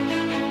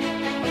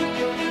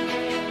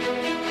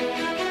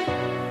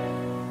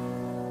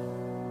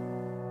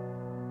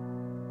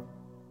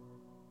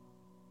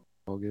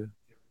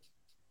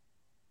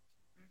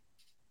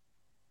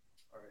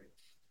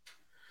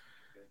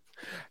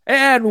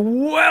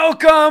And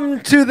welcome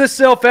to the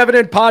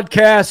Self-Evident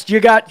Podcast. You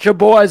got your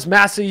boys,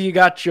 Massey. You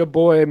got your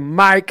boy,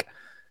 Mike.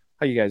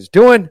 How you guys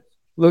doing?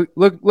 Look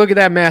at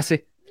that,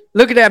 Massey.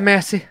 Look at that,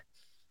 Massey.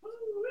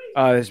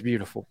 Oh, that's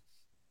beautiful.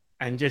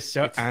 I'm just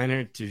so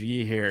honored to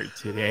be here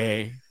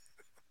today.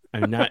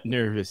 I'm not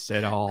nervous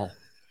at all.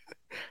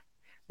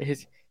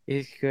 It's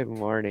good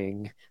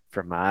morning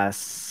from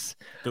us.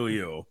 Do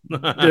you? All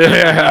right.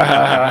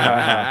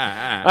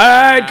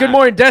 Good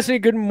morning, Destiny.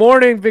 Good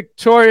morning,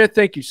 Victoria.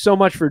 Thank you so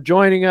much for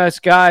joining us,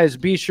 guys.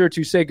 Be sure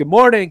to say good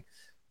morning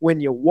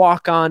when you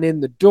walk on in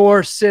the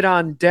door. Sit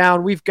on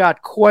down. We've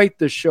got quite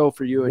the show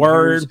for you. And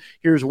Word.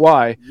 Here's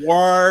why.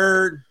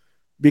 Word.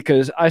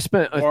 Because I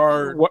spent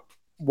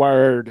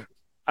Word.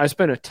 I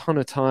spent a ton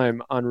of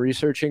time on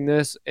researching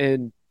this,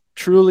 and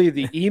truly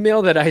the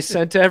email that I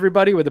sent to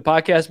everybody with the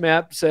podcast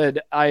map said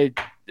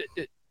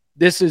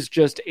this is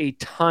just a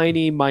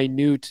tiny,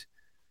 minute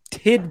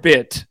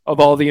tidbit of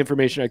all the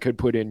information I could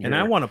put in here. And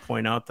I want to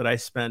point out that I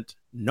spent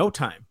no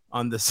time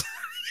on this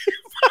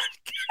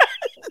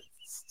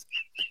podcast.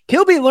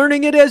 He'll be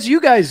learning it as you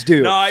guys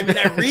do. No, I mean,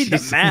 I read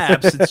the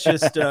maps. It's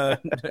just, do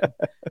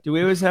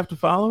we always have to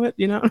follow it?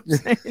 You know what I'm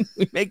saying?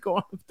 We may go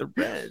off the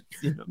reds.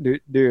 You know?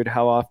 Dude,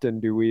 how often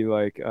do we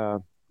we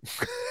can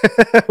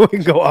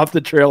go off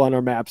the trail on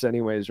our maps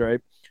anyways, right?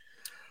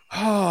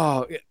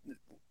 Oh,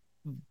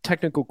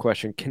 technical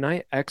question. Can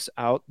I X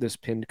out this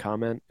pinned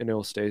comment and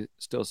it'll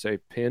still say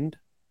pinned?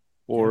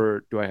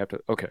 Or do I have to?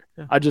 Okay.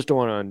 Yeah. I just don't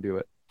want to undo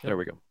it. Yeah. There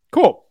we go.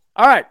 Cool.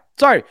 All right.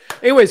 Sorry.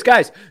 Anyways,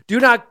 guys,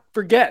 do not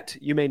forget,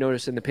 you may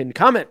notice in the pinned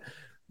comment,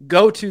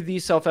 go to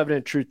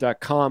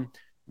theselfevidenttruth.com,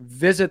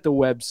 visit the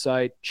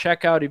website,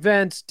 check out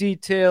events,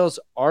 details,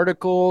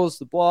 articles,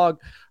 the blog.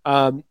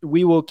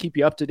 We will keep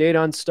you up to date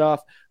on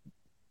stuff.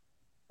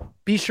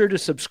 Be sure to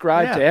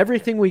subscribe to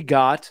everything we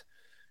got.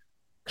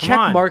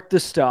 Check mark the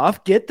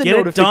stuff. Get the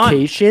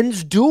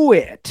notifications. Do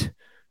it.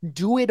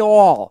 Do it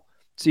all.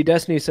 See,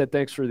 Destiny said,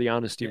 thanks for the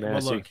honesty,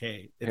 Massey. Well, look,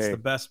 it's the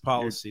best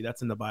policy.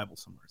 That's in the Bible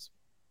somewhere.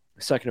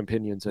 Second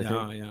opinions, I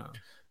think.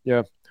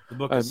 Yeah. The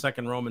book of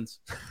Second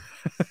Romans.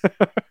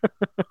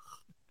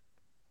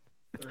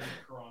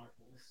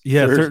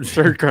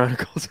 Third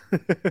Chronicles.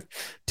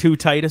 2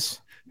 Titus.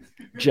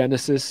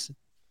 Genesis.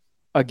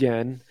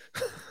 Again.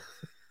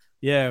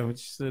 Yeah, we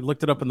just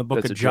looked it up in the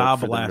book of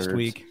Job last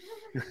week.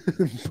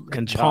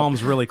 And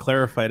Palms really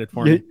clarified it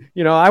for me.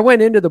 You know, I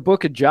went into the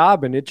book of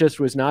Job and it just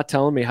was not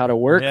telling me how to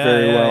work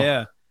very well.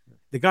 Yeah.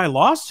 The guy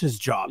lost his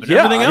job and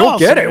everything else.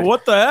 I don't get it.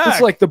 What the heck?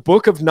 It's like the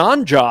book of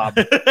non-job.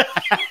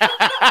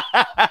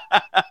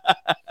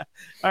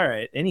 All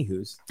right.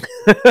 Anywho's.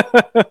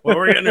 Well,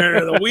 we're getting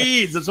into the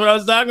weeds. That's what I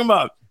was talking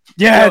about.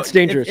 Yeah, it's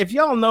dangerous. If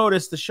y'all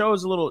notice, the show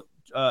is a little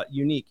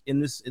unique in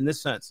this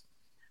sense.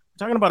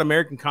 We're talking about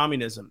American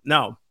communism.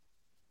 Now,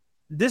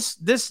 this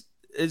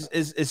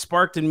is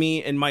sparked in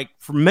me and Mike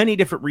for many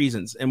different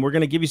reasons, and we're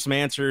going to give you some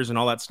answers and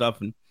all that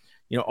stuff, and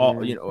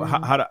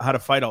how to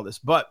fight all this.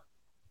 But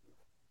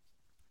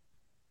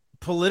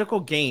political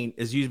gain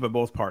is used by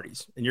both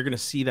parties, and you're going to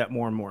see that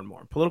more and more and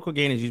more. Political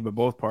gain is used by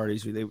both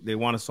parties. They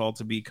want us all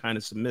to be kind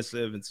of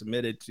submissive and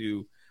submitted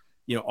to,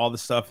 all the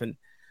stuff. And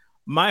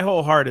my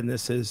whole heart in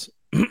this is,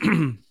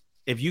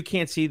 if you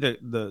can't see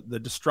the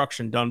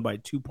destruction done by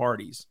two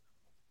parties.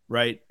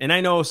 Right. And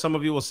I know some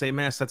of you will say,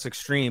 man, that's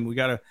extreme. We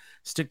got to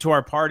stick to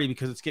our party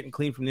because it's getting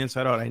clean from the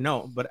inside out. I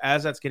know. But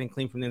as that's getting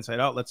clean from the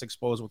inside out, let's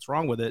expose what's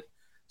wrong with it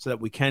so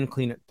that we can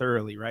clean it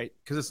thoroughly. Right.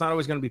 Because it's not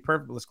always going to be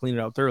perfect. But let's clean it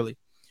out thoroughly.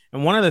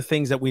 And one of the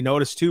things that we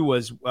noticed, too,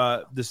 was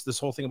this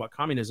whole thing about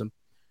communism.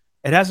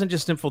 It hasn't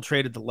just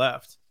infiltrated the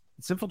left.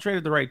 It's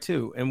infiltrated the right,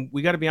 too. And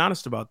we got to be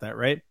honest about that.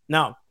 Right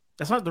now,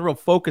 that's not the real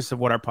focus of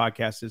what our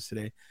podcast is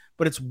today,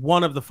 but it's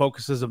one of the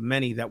focuses of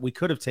many that we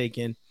could have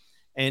taken.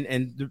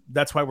 And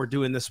that's why we're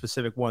doing this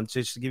specific one,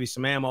 just to give you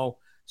some ammo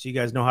so you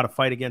guys know how to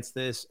fight against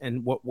this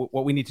and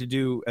what we need to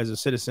do as a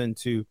citizen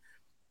to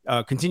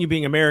continue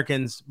being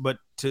Americans, but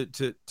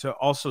to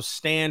also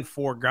stand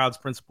for God's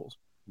principles.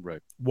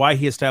 Right. Why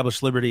he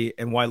established liberty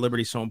and why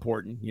liberty is so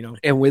important,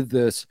 And with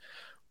this,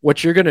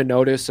 what you're going to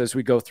notice as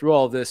we go through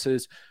all this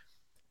is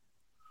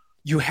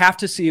you have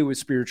to see it with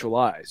spiritual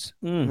eyes.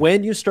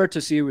 When you start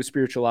to see it with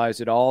spiritual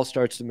eyes, it all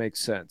starts to make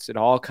sense. It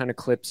all kind of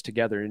clips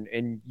together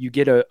and you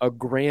get a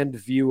grand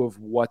view of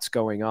what's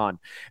going on.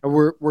 And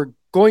we're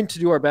going to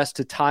do our best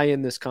to tie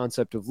in this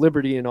concept of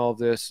liberty and all of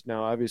this.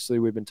 Now, obviously,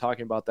 we've been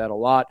talking about that a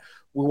lot.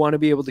 We want to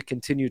be able to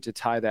continue to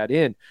tie that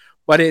in.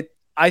 But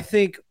I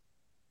think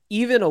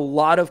even a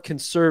lot of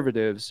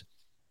conservatives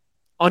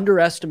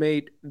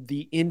underestimate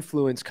the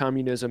influence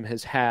communism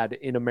has had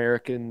in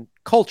American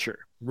culture.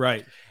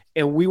 Right.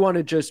 And we want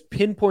to just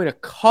pinpoint a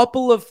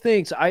couple of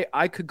things.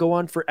 I could go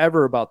on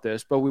forever about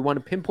this, but we want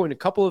to pinpoint a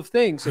couple of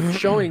things of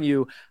showing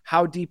you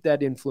how deep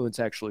that influence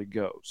actually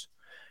goes.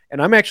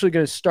 And I'm actually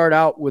going to start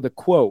out with a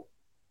quote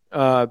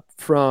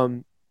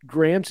from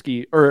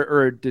Gramsci,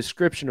 or a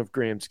description of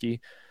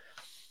Gramsci.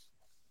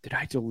 Did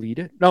I delete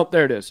it? No,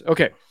 there it is.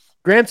 Okay.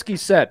 Gramsci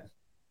said,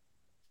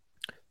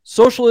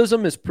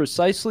 "Socialism is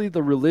precisely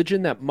the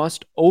religion that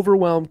must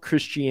overwhelm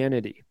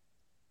Christianity.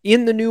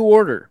 In the New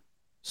Order,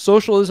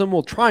 Socialism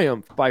will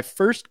triumph by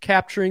first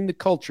capturing the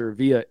culture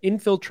via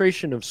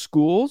infiltration of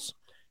schools,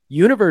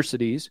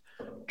 universities,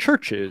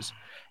 churches,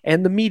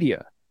 and the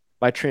media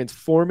by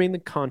transforming the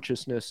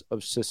consciousness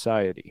of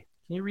society.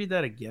 Can you read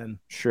that again?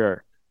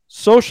 Sure.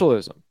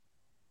 Socialism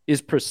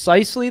is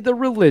precisely the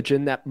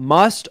religion that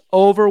must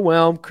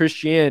overwhelm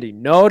Christianity.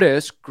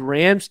 Notice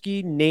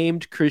Gramsci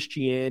named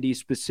Christianity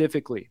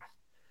specifically.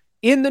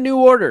 In the New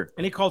Order.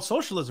 And he called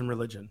socialism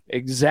religion.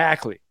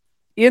 Exactly.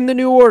 In the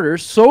New Order,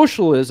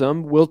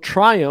 socialism will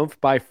triumph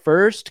by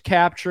first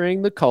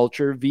capturing the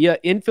culture via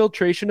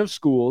infiltration of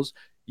schools,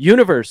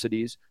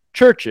 universities,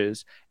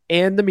 churches,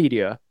 and the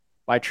media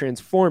by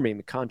transforming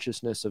the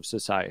consciousness of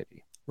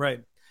society.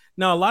 Right.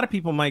 Now, a lot of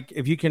people, Mike,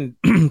 if you can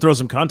throw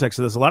some context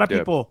to this, a lot of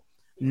people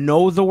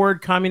know the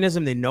word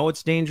communism. They know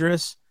it's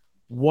dangerous.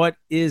 What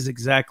is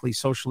exactly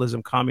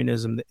socialism,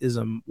 communism,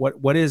 ism?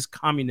 What is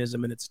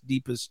communism in its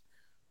deepest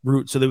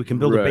root, so that we can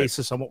build a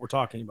basis on what we're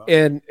talking about?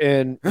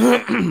 And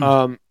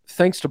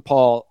thanks to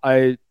Paul,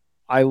 I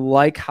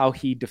like how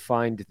he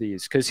defined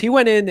these, because he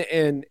went in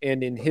and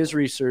in his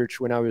research,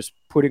 when I was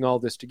putting all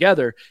this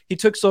together, he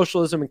took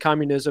socialism and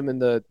communism,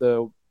 and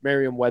the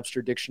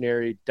Merriam-Webster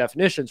dictionary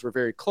definitions were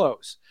very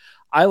close.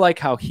 I like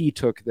how he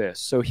took this.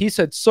 So he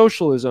said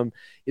socialism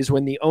is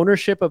when the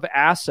ownership of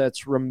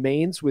assets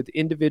remains with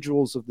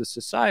individuals of the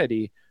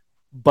society,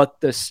 but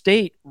the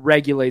state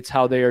regulates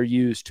how they are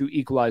used to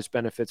equalize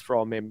benefits for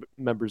all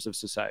members of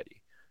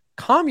society.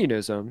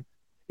 Communism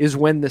is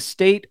when the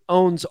state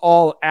owns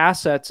all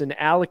assets and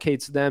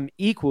allocates them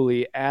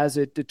equally as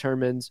it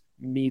determines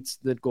meets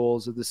the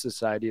goals of the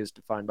society as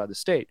defined by the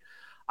state.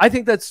 I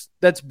think that's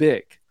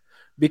big,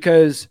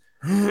 because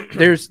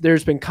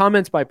there's been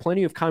comments by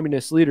plenty of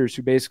communist leaders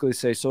who basically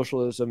say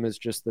socialism is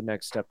just the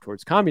next step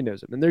towards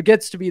communism. And there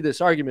gets to be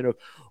this argument of,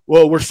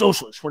 well, we're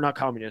socialists, we're not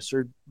communists,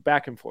 or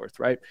back and forth,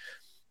 right?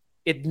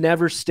 It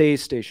never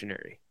stays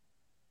stationary.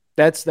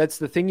 That's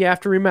the thing you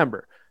have to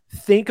remember.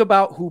 Think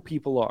about who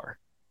people are.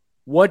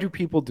 What do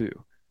people do?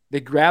 They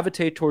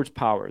gravitate towards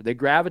power. They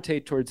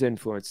gravitate towards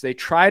influence. They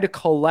try to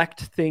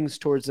collect things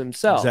towards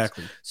themselves.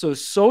 Exactly. So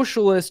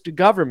socialist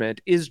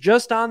government is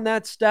just on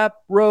that step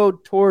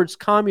road towards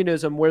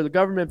communism, where the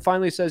government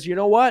finally says, you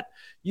know what?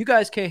 You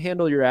guys can't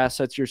handle your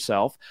assets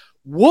yourself.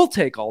 We'll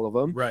take all of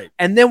them, right,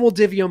 and then we'll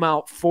divvy them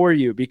out for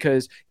you,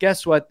 because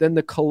guess what? Then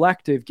the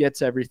collective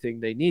gets everything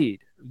they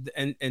need.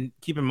 And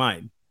keep in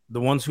mind, the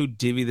ones who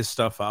divvy this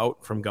stuff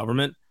out from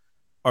government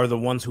are the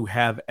ones who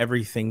have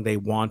everything they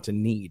want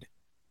and need,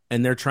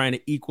 and they're trying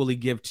to equally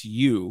give to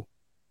you.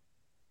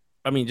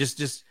 I mean,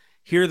 just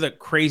hear the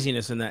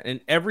craziness in that.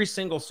 And every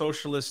single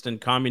socialist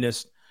and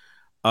communist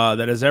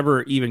that has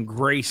ever even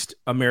graced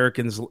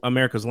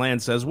America's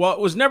land says, well, it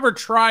was never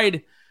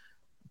tried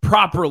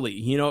properly.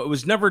 You know, it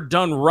was never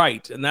done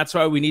right. And that's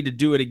why we need to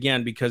do it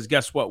again, because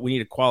guess what? We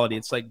need equality.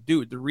 It's like,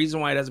 dude, the reason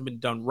why it hasn't been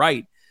done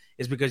right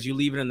is because you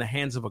leave it in the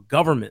hands of a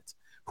government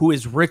who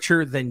is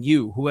richer than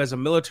you, who has a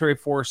military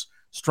force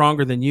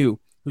stronger than you,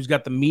 who's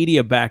got the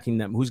media backing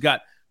them, who's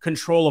got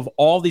control of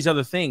all these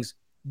other things.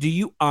 Do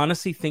you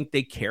honestly think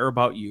they care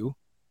about you?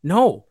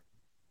 No,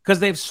 because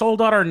they've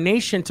sold out our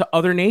nation to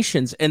other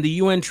nations and the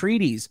UN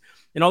treaties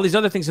and all these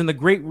other things, and the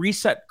Great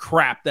Reset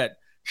crap that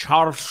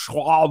Charles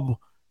Schwab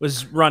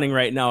was running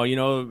right now. You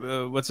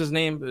know, what's his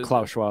name?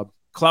 Klaus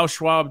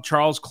Schwab,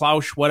 Charles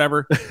Klaus,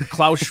 whatever.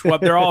 Klaus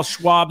Schwab. They're all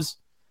Schwabs.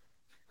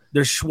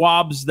 They're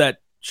Schwabs that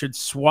should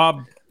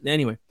swab.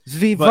 Anyway.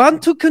 We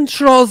want to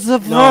control the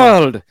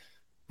world.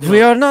 No.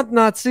 We are not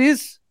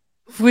Nazis.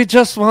 We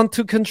just want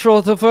to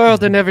control the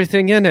world and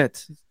everything in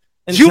it.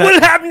 You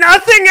will have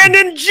nothing and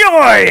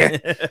enjoy.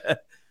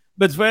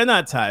 But we're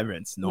not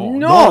tyrants.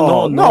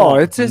 No.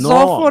 It is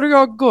all for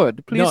your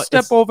good. Please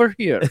step over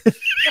here.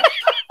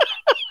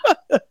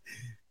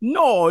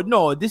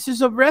 No. This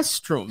is a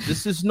restroom.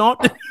 This is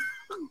not.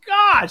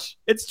 Gosh,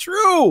 it's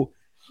true.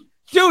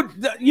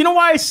 Dude, you know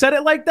why I said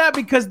it like that?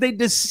 Because they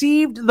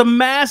deceived the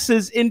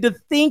masses into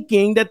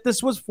thinking that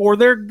this was for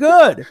their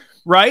good,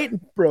 right?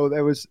 Bro,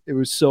 it was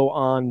so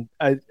on.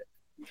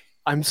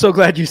 I'm so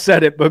glad you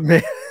said it, but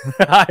man,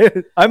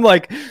 I'm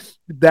like,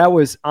 that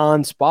was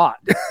on spot.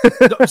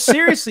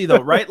 Seriously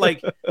though, right?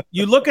 Like,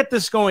 you look at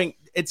this going,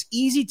 it's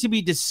easy to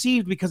be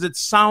deceived because it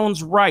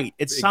sounds right.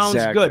 It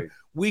sounds good.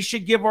 We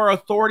should give our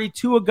authority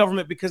to a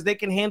government because they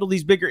can handle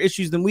these bigger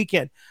issues than we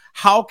can.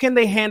 How can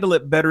they handle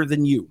it better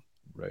than you?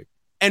 Right.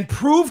 And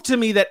prove to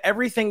me that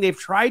everything they've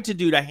tried to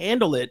do to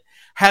handle it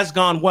has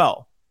gone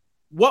well.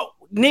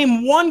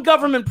 Name one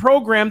government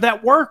program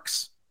that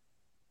works,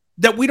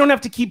 that we don't have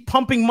to keep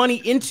pumping money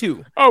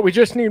into. Oh, we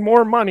just need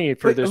more money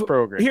for this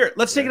program. Here,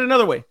 let's take it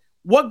another way.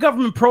 What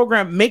government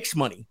program makes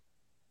money?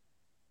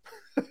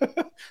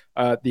 The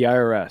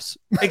IRS.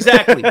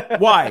 Exactly.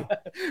 Why?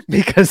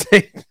 Because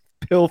they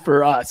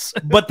for us.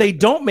 But they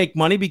don't make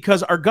money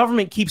because our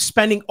government keeps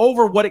spending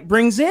over what it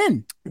brings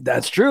in.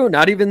 That's true.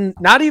 Not even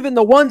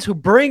the ones who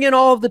bring in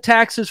all of the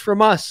taxes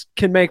from us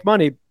can make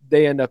money.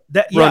 They end up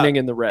running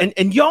in the red.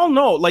 And y'all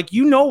know, like,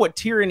 you know what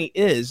tyranny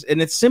is,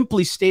 and it's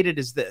simply stated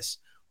as this: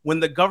 when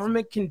the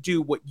government can do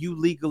what you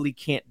legally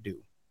can't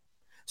do.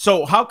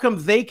 So how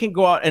come they can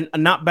go out and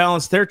not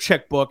balance their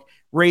checkbook,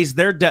 raise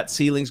their debt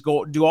ceilings,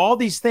 go do all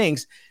these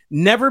things,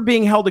 never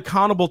being held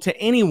accountable to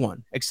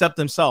anyone except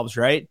themselves,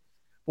 right?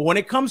 But when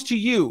it comes to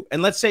you,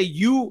 and let's say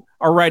you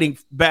are writing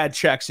bad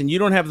checks and you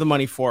don't have the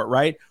money for it,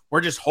 right?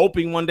 We're just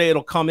hoping one day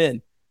it'll come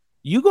in.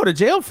 You go to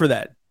jail for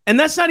that. And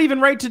that's not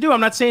even right to do. I'm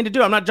not saying to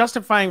do. I'm not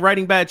justifying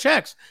writing bad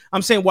checks.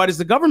 I'm saying, why does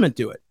the government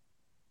do it?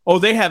 Oh,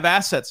 they have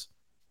assets.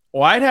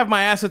 Well, I'd have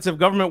my assets if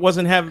government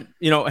wasn't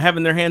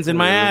having their hands in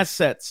my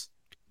assets.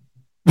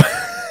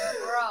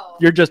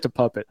 You're just a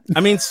puppet.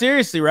 I mean,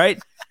 seriously,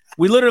 right?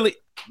 We literally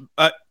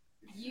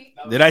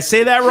did I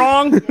say that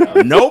wrong?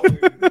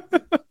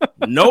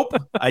 Nope,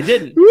 I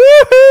didn't.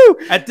 Woo-hoo!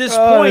 At this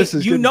point,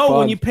 this you know, fun.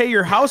 when you pay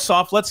your house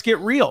off, let's get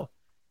real.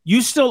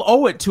 You still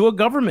owe it to a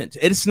government.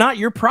 It's not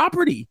your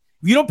property.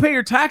 If you don't pay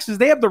your taxes,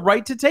 they have the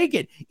right to take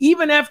it,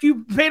 even after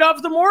you paid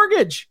off the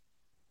mortgage.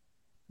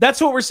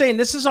 That's what we're saying.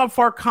 This is how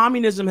far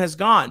communism has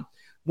gone.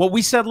 What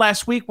we said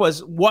last week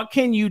was, what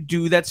can you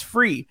do that's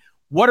free?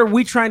 What are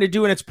we trying to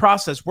do in its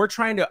process? We're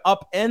trying to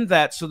upend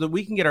that so that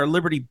we can get our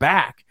liberty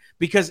back,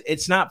 because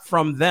it's not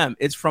from them.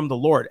 It's from the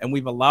Lord. And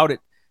we've allowed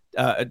it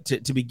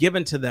to be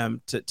given to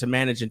them to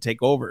manage and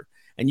take over.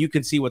 And you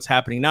can see what's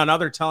happening now. Now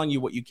they're telling you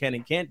what you can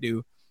and can't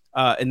do.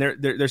 And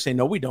they're saying,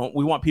 no, we don't.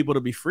 We want people to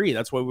be free.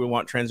 That's why we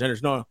want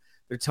transgenders. No,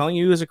 they're telling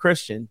you as a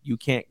Christian, you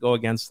can't go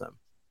against them.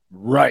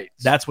 Right.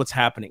 That's what's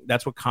happening.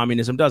 That's what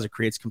communism does. It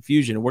creates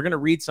confusion. And we're going to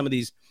read some of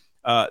these.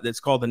 That's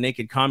called the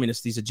Naked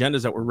Communists, these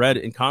agendas that were read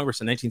in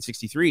Congress in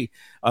 1963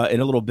 in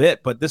a little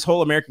bit. But this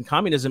whole American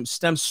communism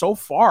stems so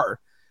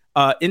far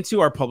into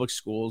our public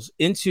schools,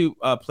 into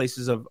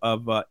places of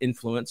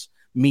influence,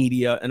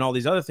 media, and all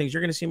these other things.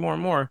 You're going to see more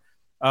and more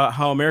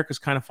how America's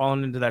kind of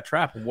fallen into that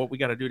trap and what we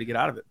got to do to get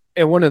out of it.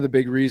 And one of the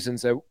big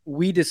reasons that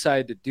we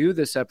decided to do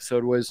this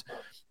episode was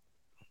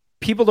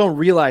people don't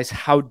realize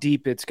how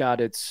deep it's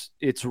got its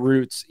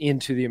roots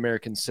into the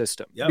American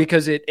system. Yep.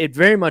 Because it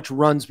very much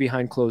runs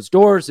behind closed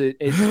doors. And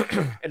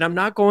I'm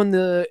not going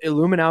the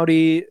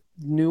Illuminati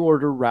New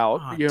Order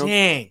route. Oh,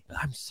 dang.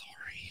 I'm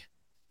sorry.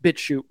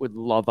 BitChute would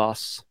love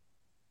us,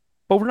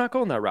 but we're not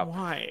going that route.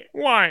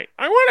 Why?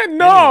 I want to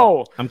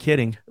know. I'm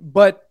kidding.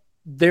 But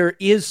there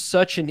is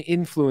such an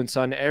influence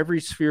on every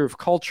sphere of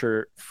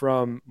culture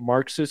from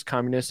Marxist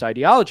communist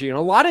ideology. And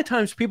a lot of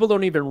times people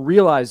don't even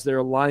realize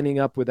they're lining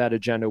up with that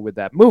agenda, with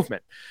that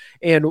movement.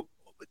 And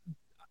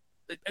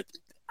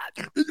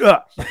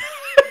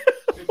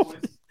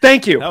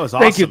thank you. That was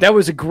awesome. Thank you. That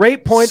was a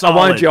great point. Solid. I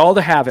wanted you all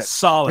to have it.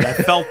 Solid. I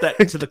felt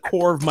that to the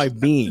core of my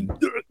being,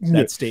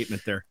 that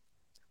statement there.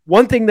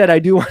 One thing that I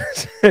do want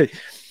to say,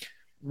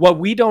 what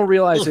we don't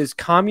realize is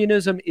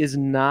communism is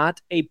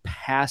not a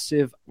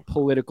passive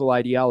political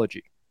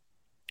ideology.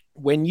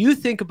 When you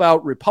think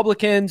about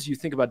Republicans, you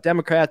think about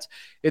Democrats,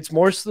 it's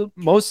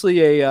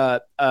mostly a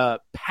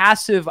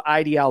passive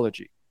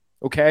ideology,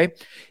 okay?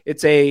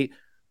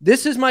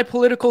 This is my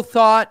political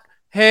thought.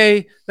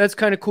 Hey, that's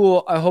kind of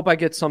cool. I hope I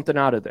get something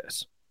out of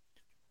this.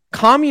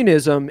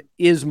 Communism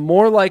is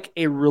more like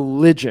a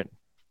religion.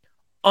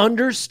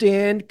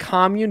 Understand,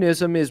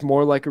 communism is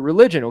more like a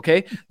religion,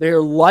 okay?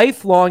 They're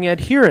lifelong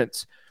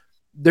adherents.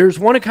 There's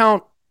one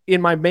account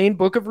in my main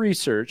book of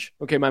research.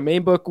 Okay, my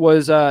main book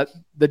was The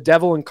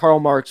Devil and Karl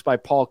Marx by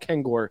Paul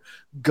Kengor.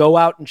 Go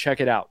out and check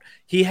it out.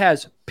 He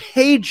has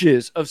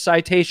pages of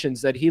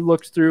citations that he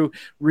looked through,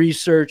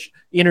 researched,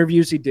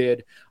 interviews he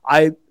did.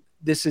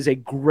 This is a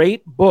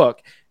great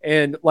book.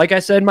 And like I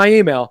said in my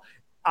email,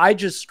 I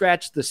just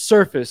scratched the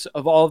surface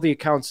of all the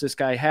accounts this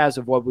guy has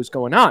of what was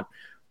going on.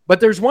 But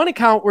there's one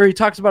account where he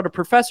talks about a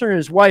professor and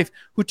his wife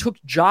who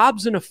took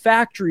jobs in a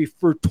factory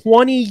for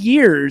 20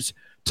 years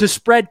to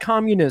spread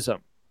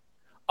communism.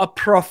 A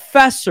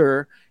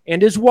professor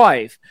and his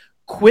wife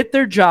quit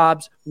their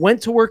jobs,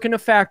 went to work in a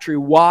factory.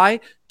 Why?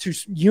 To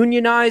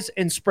unionize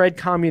and spread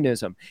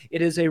communism.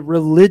 It is a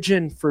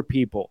religion for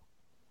people.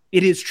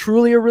 It is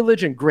truly a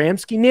religion.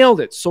 Gramsci nailed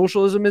it.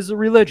 Socialism is a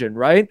religion,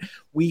 right?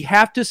 We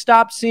have to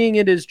stop seeing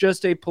it as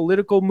just a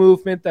political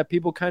movement that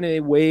people kind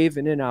of wave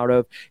in and out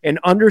of and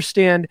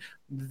understand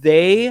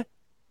they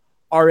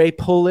are a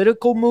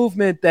political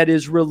movement that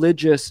is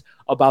religious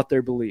about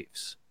their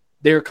beliefs.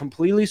 They're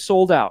completely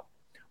sold out.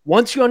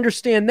 Once you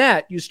understand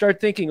that, you start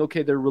thinking,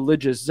 okay, they're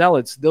religious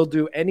zealots. They'll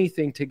do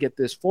anything to get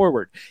this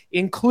forward,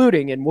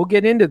 including, and we'll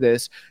get into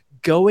this,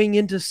 going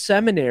into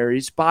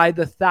seminaries by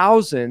the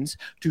thousands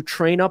to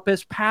train up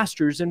as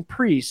pastors and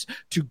priests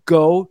to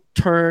go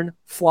turn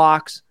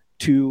flocks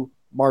to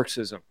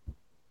Marxism.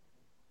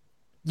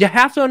 You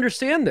have to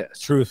understand this.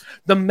 Truth.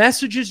 The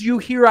messages you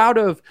hear out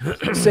of,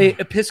 say,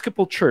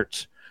 Episcopal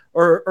Church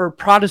or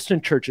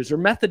Protestant churches or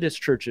Methodist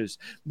churches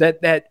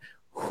that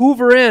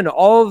hoover in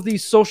all of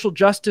these social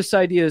justice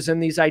ideas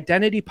and these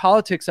identity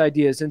politics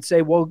ideas and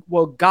say,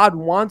 well, God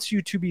wants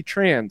you to be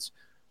trans.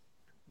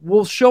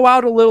 We'll show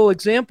out a little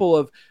example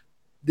of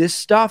this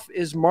stuff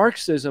is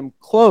Marxism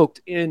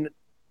cloaked in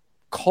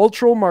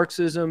cultural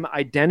Marxism,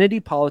 identity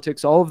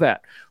politics, all of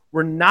that.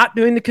 We're not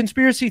doing the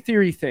conspiracy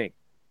theory thing.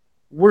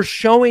 We're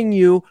showing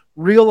you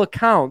real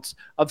accounts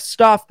of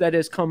stuff that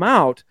has come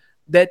out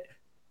that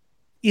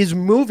is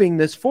moving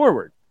this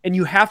forward. And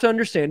you have to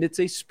understand it's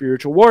a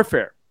spiritual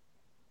warfare.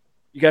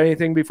 You got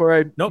anything before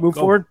I move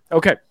forward?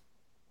 Okay.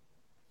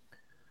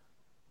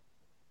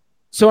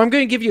 So I'm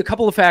going to give you a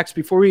couple of facts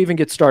before we even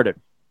get started.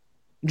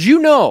 Do you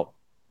know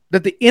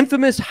that the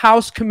infamous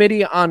House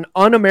Committee on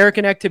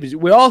Un-American Activities,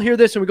 we all hear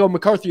this and we go,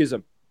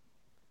 McCarthyism.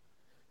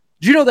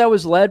 Do you know that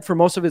was led for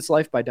most of its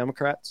life by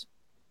Democrats?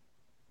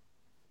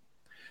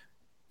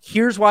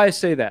 Here's why I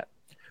say that.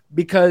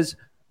 Because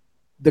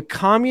the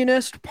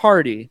Communist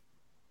Party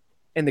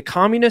and the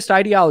communist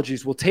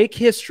ideologies will take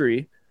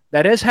history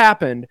that has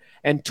happened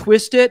and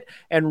twist it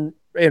and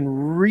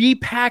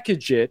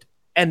repackage it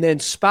and then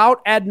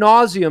spout ad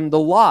nauseum the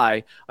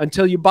lie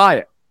until you buy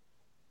it.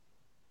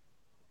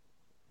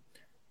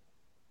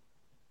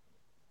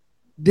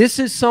 This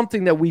is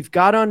something that we've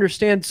got to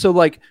understand. So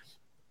like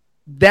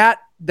that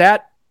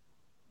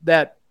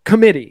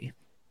committee,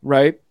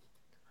 right?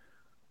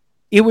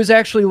 It was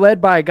actually led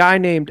by a guy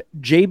named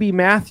J.B.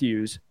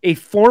 Matthews, a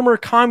former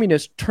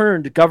communist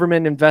turned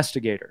government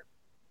investigator.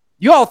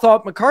 You all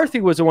thought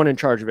McCarthy was the one in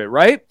charge of it,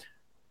 right?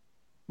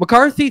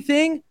 McCarthy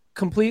thing,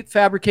 complete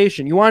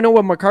fabrication. You want to know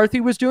what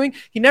McCarthy was doing?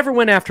 He never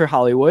went after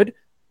Hollywood.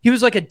 He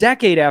was like a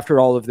decade after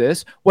all of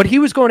this. What he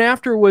was going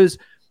after was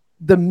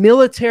the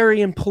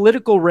military and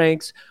political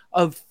ranks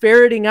of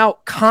ferreting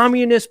out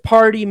Communist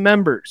Party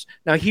members.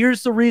 Now,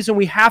 here's the reason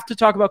we have to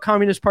talk about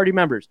Communist Party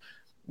members.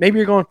 Maybe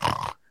you're going,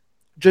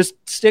 just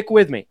stick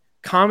with me.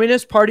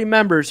 Communist Party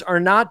members are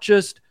not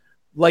just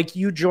like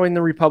you join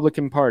the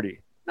Republican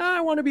Party. No,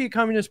 I want to be a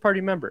Communist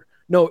Party member.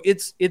 No,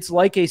 it's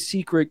like a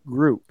secret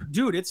group.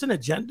 Dude, it's an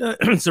agenda.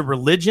 It's a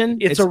religion.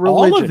 It's a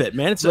religion. All of it,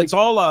 man. It's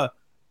all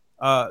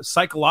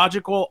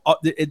psychological.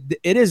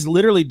 It is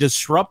literally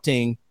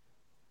disrupting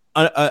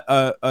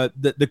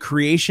the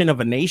creation of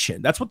a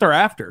nation. That's what they're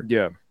after.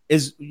 Yeah.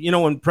 Is,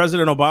 when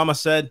President Obama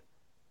said,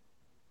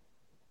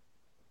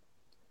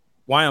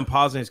 why I'm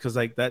pausing is because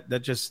like that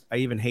just, I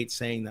even hate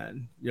saying that,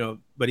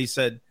 but he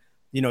said,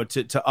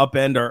 to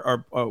upend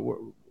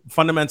or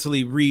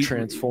fundamentally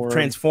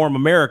transform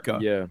America.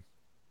 Yeah.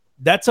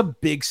 That's a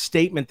big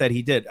statement that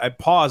he did. I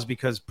paused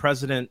because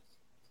President,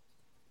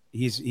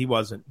 he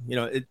wasn't,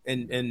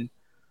 and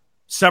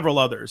several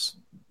others,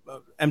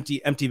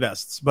 empty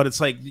vests, but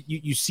it's like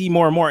you see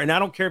more and more, and I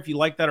don't care if you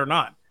like that or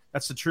not.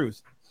 That's the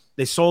truth.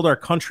 They sold our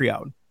country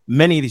out.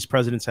 Many of these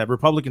presidents have,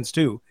 Republicans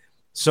too.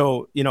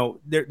 So,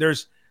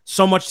 there's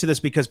so much to this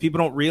because people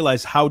don't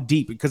realize how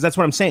deep, because that's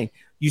what I'm saying.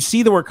 You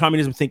see the word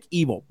communism, think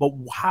evil, but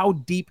how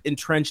deep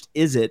entrenched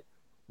is it,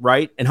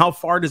 right? And how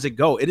far does it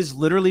go? It is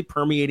literally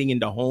permeating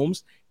into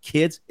homes,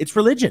 kids. It's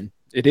religion.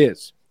 It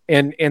is.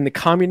 And the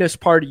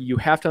Communist Party, you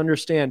have to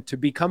understand, to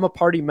become a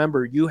party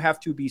member, you have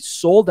to be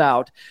sold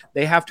out.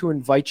 They have to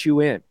invite you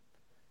in.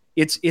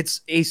 It's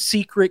a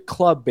secret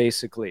club,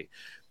 basically.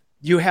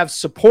 You have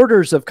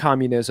supporters of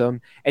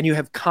communism and you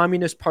have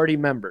Communist Party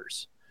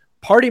members.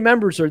 Party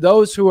members are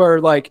those who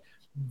are like,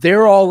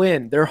 they're all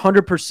in. They're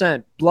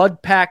 100%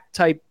 blood pack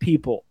type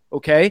people.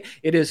 Okay.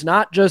 It is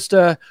not just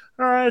I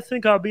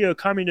think I'll be a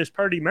Communist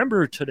Party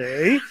member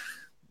today.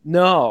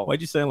 No.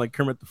 Why'd you sound like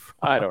Kermit the Frog?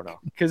 I don't know.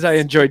 Because I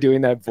enjoy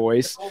doing that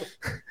voice.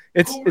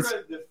 It's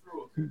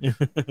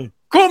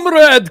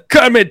Comrade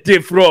Kermit the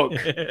Frog.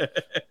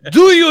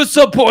 Do you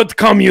support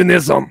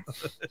communism?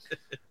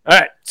 All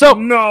right. So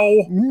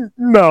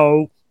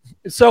no.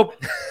 So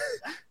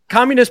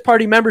Communist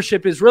Party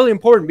membership is really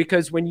important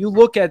because when you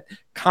look at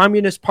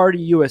Communist Party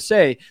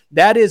USA,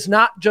 that is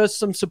not just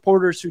some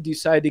supporters who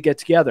decide to get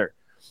together.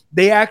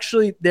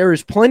 There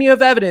is plenty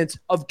of evidence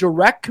of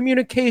direct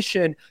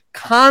communication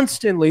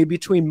constantly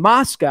between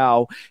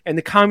Moscow and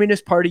the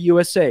Communist Party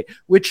USA,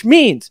 which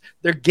means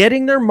they're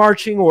getting their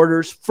marching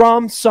orders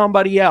from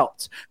somebody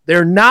else.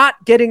 They're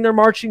not getting their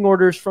marching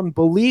orders from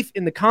belief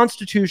in the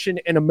Constitution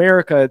and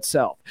America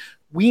itself.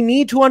 We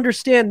need to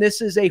understand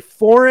this is a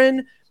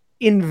foreign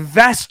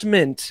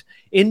investment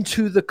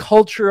into the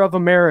culture of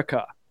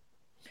America.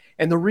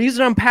 And the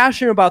reason I'm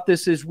passionate about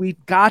this is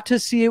we've got to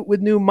see it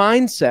with new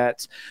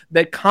mindsets,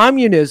 that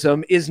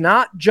communism is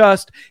not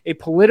just a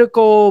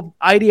political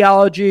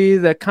ideology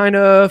that kind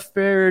of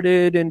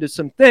ferreted into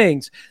some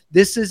things.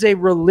 This is a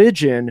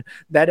religion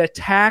that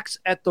attacks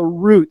at the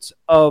roots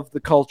of the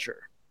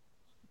culture.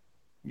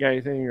 You got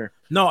anything? Or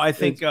no, I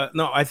think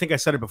I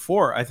said it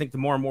before. I think the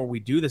more and more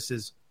we do this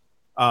is,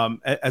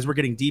 as we're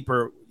getting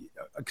deeper,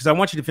 because I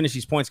want you to finish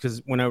these points,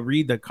 because when I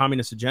read the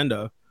communist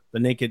agenda, the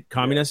Naked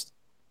Communist,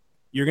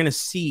 you're going to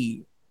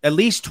see at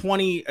least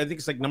 20, I think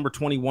it's like number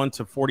 21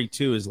 to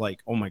 42 is like,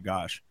 oh my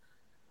gosh,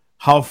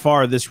 how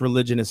far this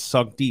religion is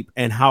sunk deep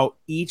and how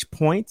each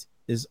point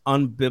is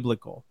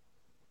unbiblical.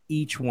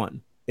 Each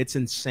one. It's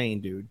insane,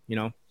 dude.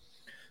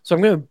 So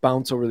I'm going to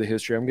bounce over the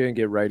history. I'm going to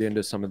get right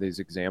into some of these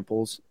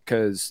examples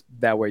because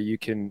that way you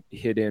can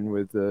hit in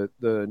with the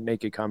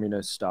Naked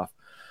Communist stuff.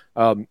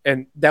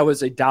 And that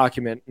was a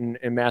document,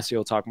 and Massey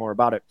will talk more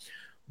about it.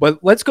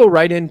 But let's go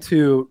right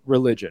into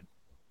religion.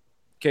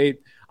 Okay,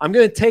 I'm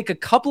going to take a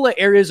couple of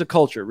areas of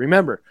culture.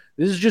 Remember,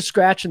 this is just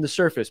scratching the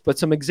surface, but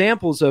some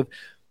examples of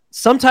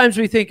sometimes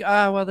we think,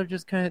 well, they're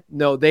just kind of,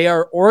 no, they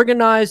are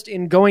organized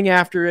in going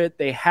after it.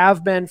 They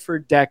have been for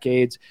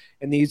decades.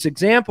 And these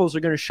examples are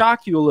going to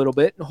shock you a little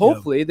bit. And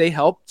hopefully they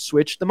help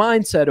switch the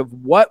mindset of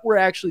what we're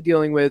actually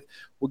dealing with.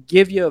 We'll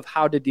give you of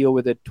how to deal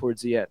with it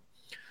towards the end.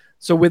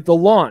 So with the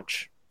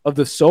launch of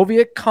the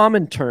Soviet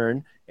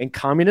Comintern and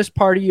Communist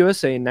Party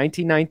USA in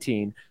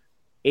 1919,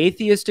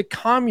 atheistic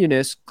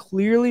communists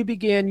clearly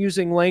began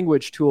using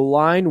language to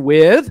align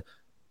with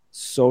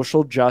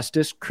social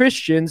justice,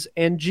 Christians,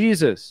 and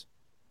Jesus.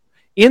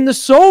 In the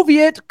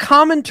Soviet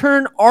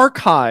Comintern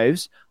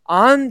archives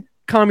on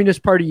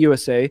Communist Party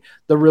USA,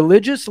 the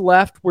religious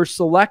left were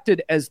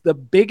selected as the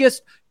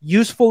biggest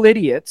useful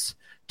idiots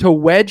to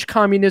wedge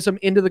communism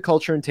into the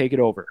culture and take it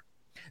over.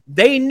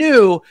 They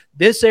knew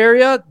this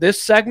area,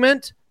 this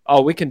segment,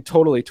 we can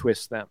totally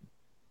twist them.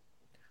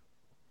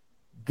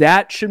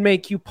 That should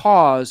make you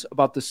pause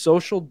about the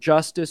social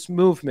justice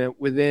movement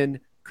within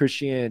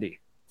Christianity.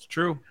 It's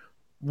true.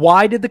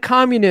 Why did the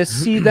communists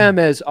see them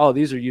as,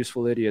 these are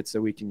useful idiots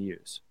that we can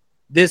use?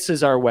 This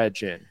is our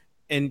wedge in.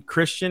 And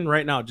Christian,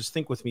 right now, just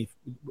think with me,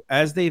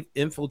 as they've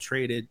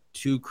infiltrated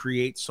to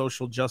create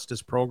social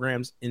justice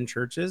programs in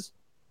churches,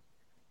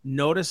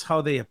 notice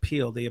how they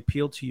appeal. They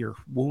appeal to your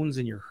wounds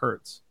and your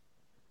hurts.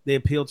 They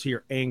appeal to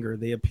your anger.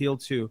 They appeal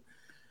to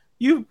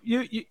you.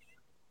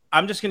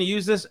 I'm just going to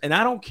use this, and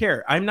I don't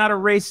care. I'm not a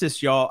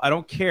racist, y'all. I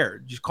don't care.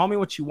 Just call me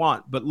what you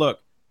want. But look,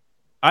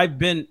 I've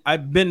had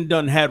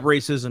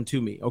racism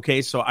to me.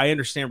 Okay, so I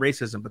understand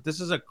racism, but this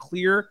is a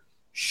clear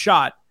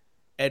shot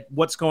at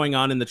what's going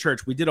on in the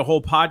church. We did a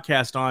whole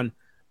podcast on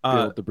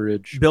Build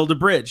the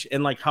Bridge,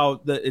 and like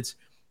how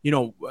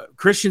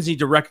Christians need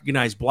to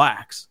recognize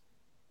blacks.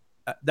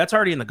 That's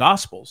already in the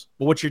Gospels.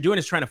 But what you're doing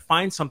is trying to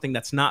find something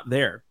that's not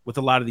there with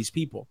a lot of these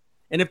people.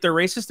 And if they're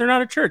racist, they're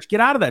not a church. Get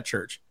out of that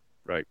church.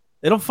 Right.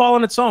 It'll fall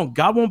on its own.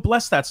 God won't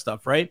bless that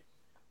stuff, right?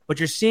 But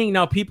you're seeing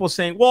now people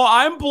saying, well,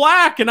 I'm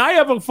black and I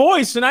have a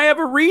voice and I have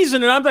a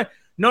reason. And I'm like,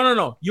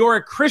 no. You're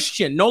a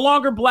Christian. No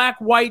longer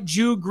black, white,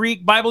 Jew,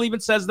 Greek. Bible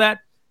even says that.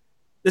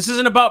 This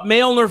isn't about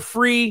male nor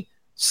free,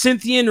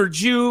 Scythian or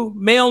Jew,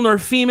 male nor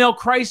female.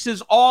 Christ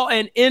is all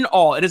and in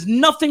all. It has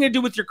nothing to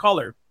do with your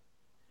color.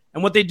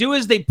 And what they do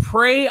is they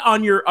prey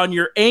on your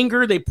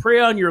anger. They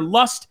prey on your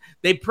lust.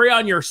 They prey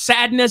on your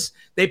sadness.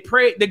 They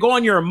go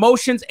on your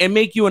emotions and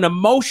make you an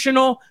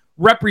emotional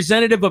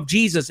representative of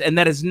Jesus. And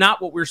that is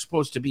not what we're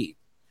supposed to be.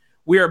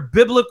 We are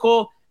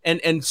biblical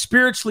and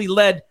spiritually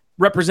led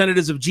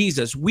representatives of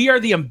Jesus. We are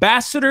the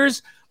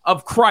ambassadors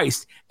of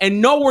Christ.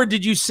 And nowhere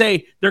did you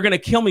say they're going to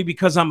kill me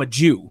because I'm a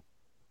Jew.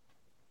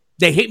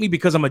 They hate me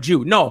because I'm a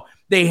Jew. No,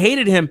 they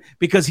hated him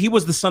because he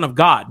was the Son of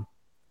God.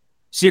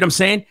 See what I'm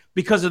saying?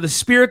 Because of the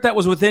spirit that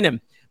was within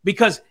him.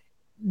 Because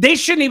they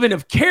shouldn't even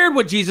have cared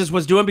what Jesus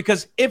was doing,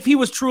 because if he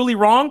was truly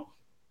wrong,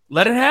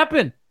 let it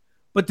happen.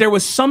 But there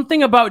was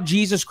something about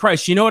Jesus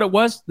Christ. You know what it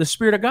was? The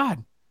Spirit of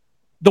God.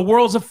 The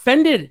world's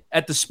offended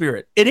at the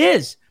Spirit. It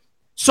is.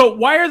 So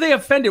why are they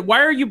offended?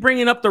 Why are you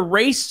bringing up the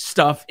race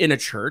stuff in a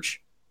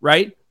church,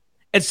 right?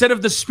 Instead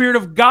of the Spirit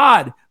of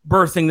God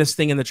birthing this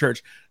thing in the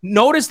church.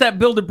 Notice that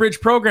Build a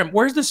Bridge program.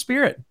 Where's the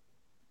Spirit?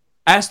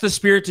 Ask the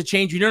Spirit to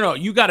change you. No.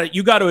 You got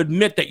to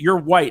admit that you're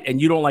white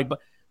and you don't like. But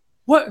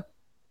what?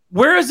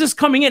 Where is this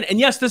coming in? And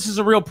yes, this is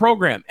a real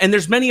program, and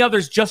there's many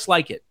others just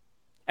like it.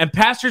 And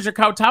pastors are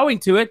kowtowing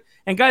to it.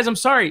 And guys, I'm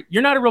sorry,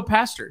 you're not a real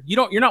pastor.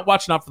 You're not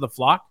watching out for the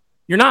flock.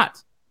 You're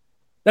not.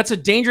 That's a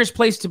dangerous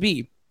place to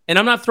be. And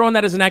I'm not throwing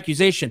that as an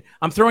accusation.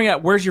 I'm throwing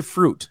out, where's your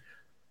fruit?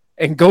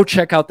 And go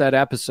check out that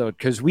episode,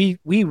 because we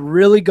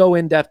really go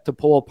in depth to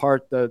pull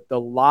apart the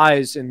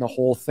lies in the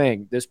whole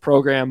thing. This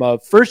program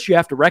of, first you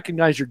have to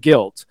recognize your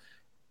guilt,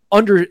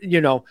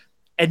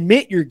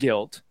 admit your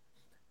guilt,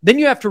 then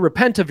you have to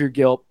repent of your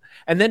guilt,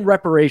 and then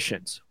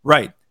reparations.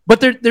 Right. But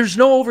there's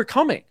no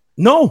overcoming.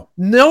 No,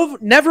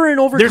 never an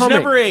overcoming. There's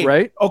never a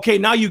right. Okay,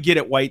 now you get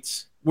it,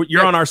 whites.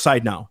 You're on our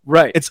side now.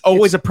 Right. It's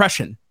always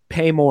oppression.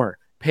 Pay more.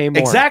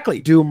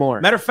 Exactly. Do more.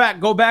 Matter of fact,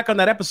 go back on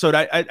that episode.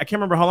 I can't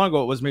remember how long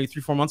ago it was. Maybe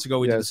 3-4 months ago.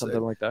 We did something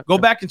like that. Go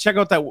back and check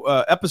out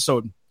that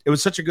episode. It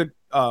was such a good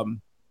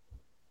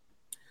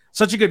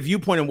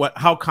viewpoint on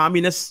how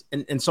communists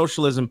and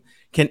socialism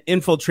can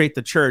infiltrate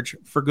the church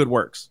for good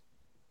works.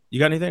 You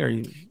got anything? Or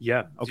you?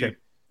 Yeah. Okay.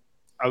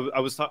 Dude, I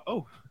was thought.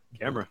 Oh,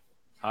 camera.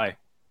 Hi.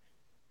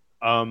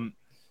 I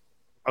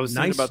was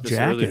nice thinking about this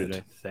jacket. earlier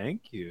today.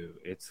 Thank you.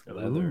 It's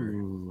leather.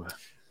 Ooh.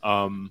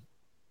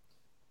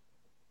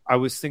 I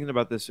was thinking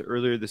about this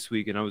earlier this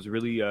week, and I was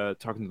really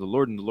talking to the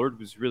Lord, and the Lord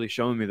was really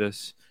showing me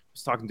this. I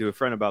was talking to a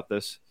friend about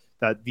this,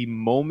 that the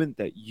moment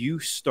that you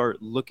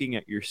start looking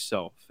at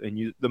yourself,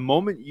 and the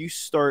moment you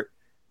start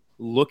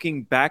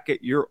looking back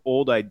at your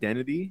old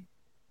identity,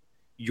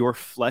 your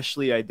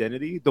fleshly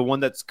identity, the one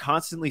that's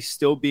constantly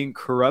still being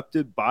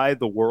corrupted by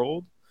the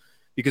world,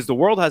 because the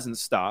world hasn't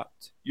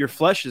stopped. Your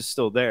flesh is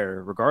still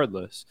there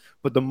regardless.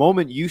 But the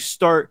moment you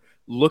start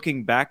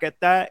looking back at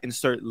that and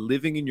start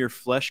living in your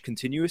flesh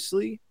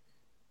continuously,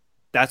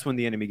 that's when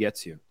the enemy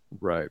gets you.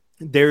 Right.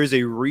 There is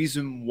a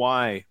reason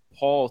why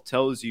Paul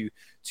tells you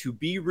to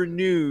be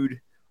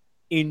renewed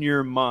in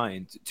your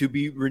mind, to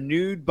be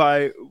renewed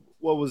by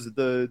what was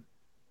the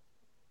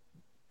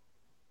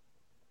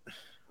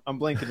I'm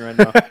blanking right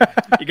now.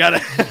 You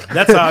gotta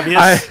That's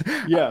obvious.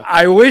 yeah.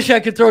 I wish I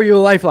could throw you a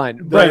lifeline,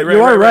 but Right,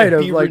 you are right. right.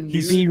 Of Be like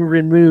renewed. being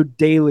renewed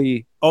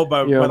daily. Oh,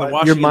 by You know, the your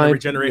washing and the mind-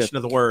 regeneration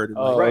of the word.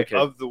 Oh, Right, okay.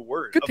 of the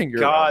word. Good of thing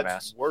you're around, God's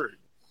Mass. word.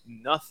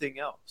 Nothing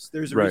else.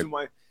 There's a Right. reason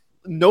why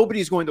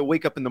nobody's going to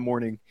wake up in the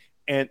morning,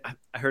 and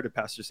I heard a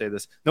pastor say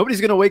this. Nobody's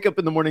going to wake up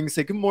in the morning and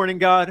say, "Good morning,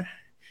 God."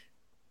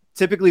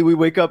 Typically, we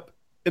wake up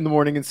in the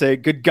morning and say,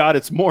 "Good God,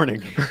 it's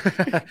morning."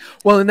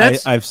 Well, and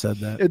that's I've said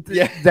that.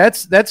 Yeah.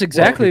 that's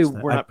exactly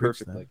Well, We're I not preach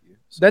perfect that. like you.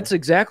 so. that's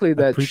exactly I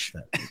that. preach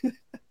that.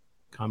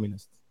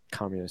 Communist.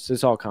 Communists.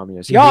 It's all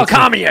communists. He Y'all hates me-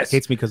 communists.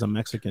 Hates me because I'm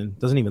Mexican.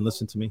 Doesn't even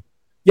listen to me.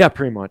 Yeah,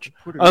 pretty much.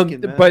 Puerto Rican,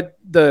 man. But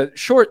the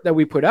short that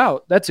we put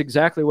out, that's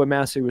exactly what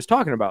Massey was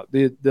talking about.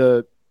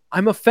 The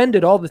I'm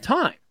offended all the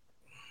time.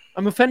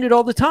 I'm offended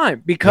all the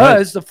time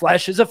because the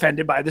flesh is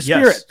offended by the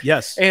spirit.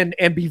 Yes. And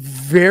be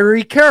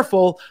very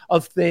careful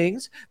of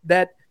things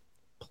that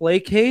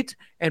placate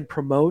and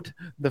promote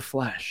the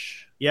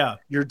flesh, Yeah.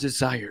 your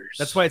desires.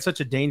 That's why it's such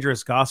a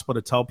dangerous gospel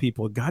to tell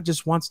people God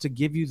just wants to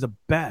give you the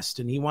best,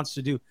 and he wants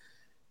to do.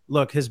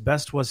 Look, his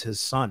best was his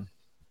son.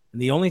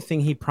 And the only thing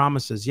he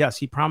promises, yes,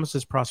 he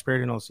promises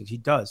prosperity and all those things. He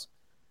does.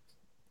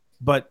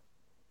 But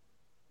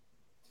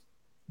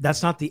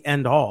that's not the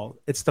end all.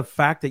 It's the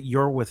fact that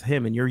you're with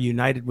him and you're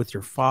united with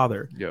your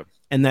father. Yeah.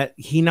 And that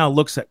he now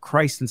looks at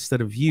Christ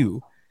instead of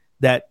you,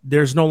 that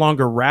there's no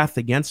longer wrath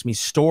against me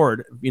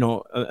stored,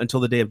 until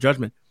the day of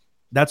judgment.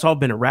 That's all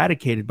been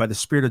eradicated by the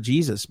Spirit of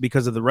Jesus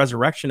because of the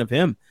resurrection of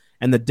him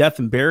and the death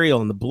and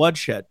burial and the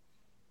bloodshed.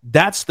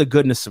 That's the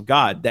goodness of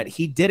God, that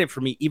he did it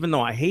for me, even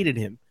though I hated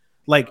him.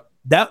 Like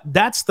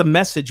that's the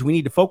message we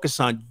need to focus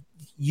on.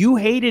 You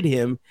hated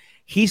him.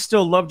 He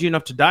still loved you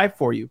enough to die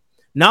for you.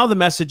 Now the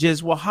message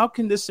is, well, how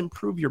can this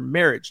improve your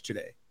marriage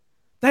today?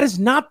 That is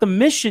not the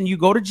mission you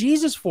go to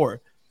Jesus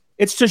for.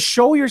 It's to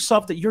show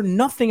yourself that you're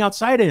nothing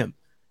outside of him.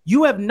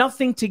 You have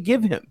nothing to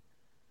give him.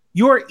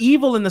 You are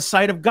evil in the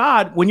sight of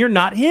God when you're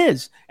not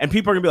his. And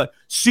people are going to be like,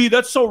 see,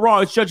 that's so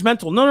wrong. It's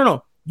judgmental.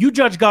 No. You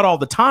judge God all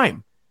the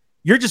time.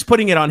 You're just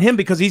putting it on him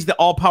because he's the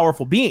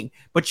all-powerful being.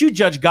 But you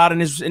judge God in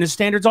his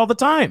standards all the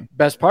time.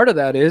 Best part of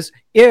that is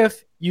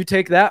if you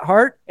take that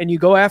heart and you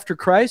go after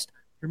Christ,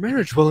 your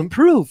marriage will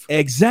improve.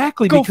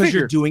 Exactly, Go because figure.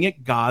 you're doing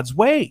it God's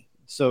way.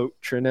 So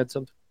Trin had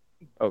something.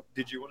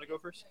 did you want to go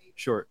first?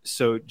 Sure.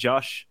 So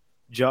Josh,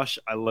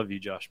 I love you,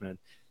 Josh, man.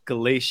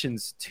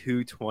 Galatians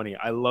 2:20.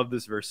 I love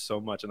this verse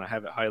so much, and I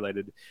have it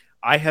highlighted.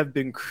 I have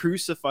been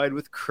crucified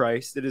with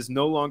Christ. It is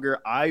no longer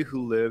I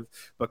who live,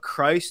 but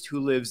Christ who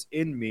lives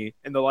in me.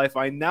 And the life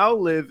I now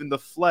live in the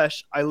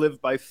flesh, I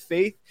live by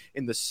faith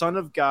in the Son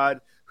of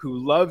God who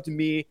loved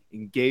me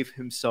and gave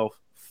himself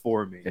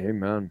for me.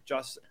 Amen.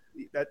 Josh,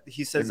 that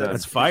he says Amen. that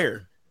That's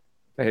fire.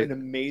 Hey, an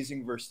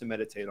amazing verse to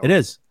meditate on. It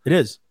is.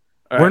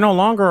 all We're right. no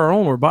longer our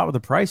own. We're bought with a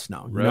price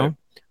now. You Right. know?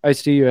 I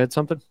see you had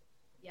something.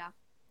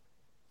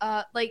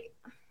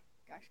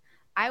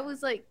 I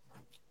was like,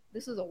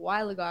 this was a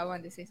while ago. I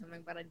wanted to say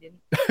something, but I didn't.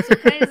 So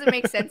it kind of doesn't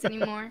make sense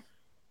anymore,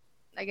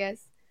 I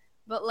guess.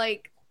 But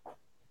like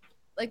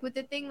with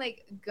the thing,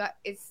 like God,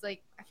 it's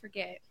like I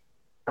forget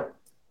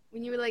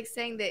when you were like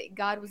saying that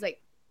God was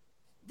like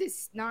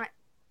this, not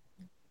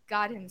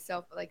God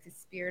himself, but like the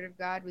Spirit of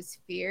God was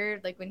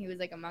feared, like when he was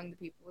like among the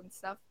people and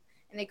stuff,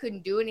 and they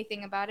couldn't do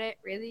anything about it.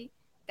 Really,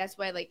 that's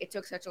why like it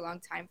took such a long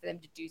time for them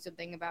to do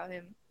something about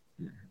him.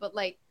 But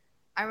like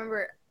I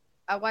remember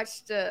I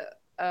watched a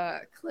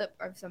clip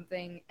of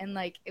something, and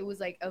like it was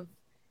like of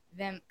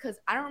them, because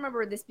I don't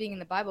remember this being in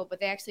the Bible, but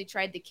they actually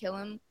tried to kill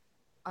him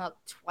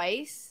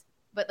twice,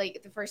 but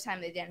like the first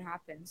time it didn't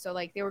happen. So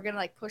like they were gonna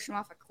like push him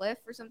off a cliff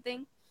or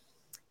something,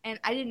 and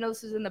I didn't know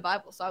this was in the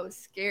Bible, so I was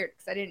scared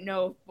because I didn't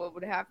know what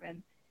would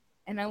happen.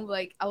 And I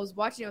was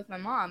watching it with my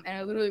mom, and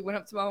I literally went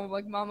up to mom, I'm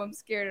like, Mom, I'm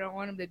scared, I don't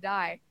want him to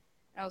die.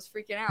 And I was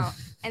freaking out.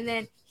 And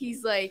then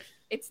he's like,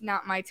 it's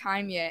not my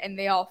time yet, and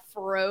they all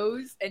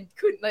froze and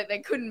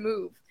couldn't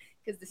move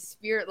because the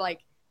Spirit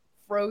like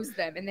froze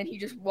them, and then he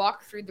just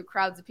walked through the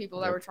crowds of people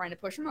that were trying to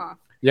push him off.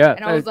 Yeah.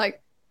 And I was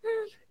like,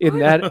 in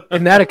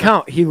that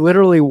account, he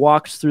literally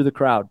walks through the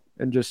crowd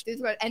and just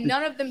and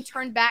none of them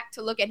turned back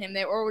to look at him.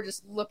 They were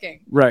just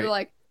looking. Right. They're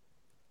like,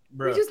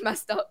 we Bruh. just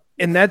messed up.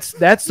 and that's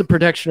the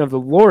protection of the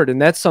Lord,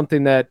 and that's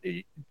something that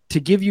to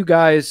give you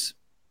guys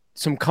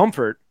some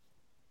comfort.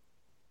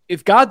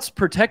 If God's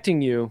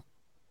protecting you,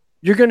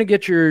 you're going to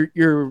get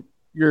your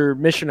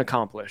mission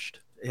accomplished,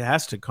 It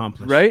has to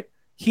accomplish. right?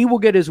 He will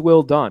get his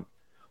will done.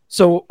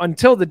 So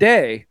until the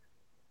day,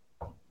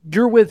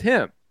 you're with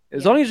him.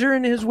 As long as you're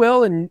in his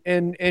will and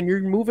you're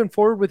moving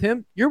forward with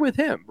him, you're with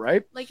him,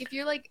 right? Like if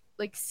you're like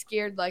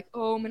scared, like,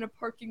 oh, I'm in a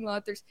parking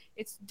lot.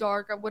 It's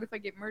dark. What if I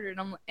get murdered?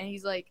 And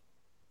he's like,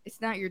 it's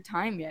not your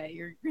time yet.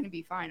 You're gonna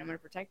be fine. I'm gonna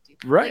protect you.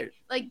 Right.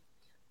 Like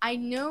I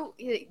know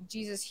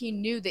Jesus, he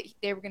knew that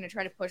they were going to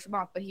try to push him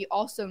off, but he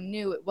also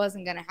knew it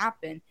wasn't going to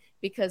happen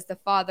because the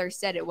Father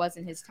said it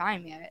wasn't his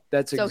time yet.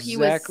 So he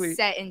was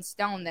set in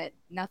stone that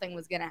nothing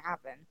was going to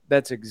happen.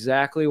 That's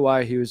exactly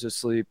why he was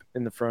asleep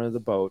in the front of the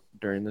boat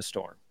during the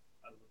storm.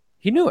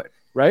 He knew it,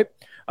 right?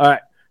 All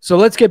right. So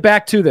let's get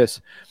back to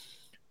this.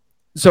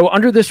 So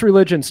under this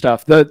religion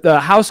stuff, the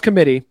House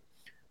committee,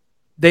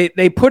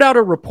 they put out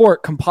a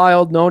report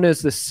compiled known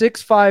as the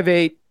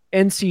 658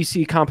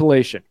 NCC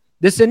compilation.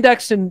 This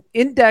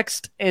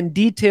indexed and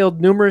detailed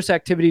numerous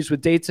activities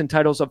with dates and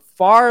titles of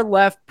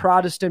far-left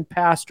Protestant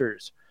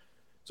pastors.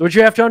 So what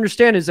you have to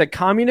understand is that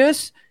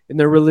communists, in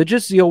their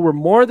religious zeal, were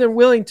more than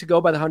willing to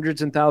go by the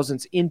hundreds and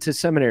thousands into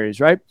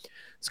seminaries, right?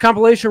 This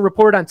compilation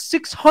reported on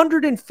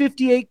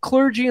 658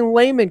 clergy and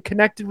laymen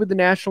connected with the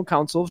National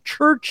Council of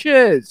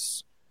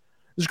Churches.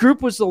 This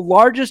group was the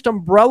largest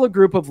umbrella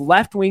group of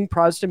left-wing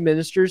Protestant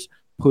ministers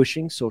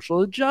pushing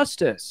social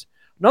justice.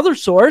 Another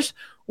source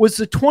was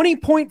the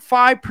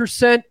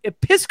 20.5%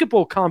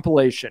 Episcopal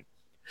compilation.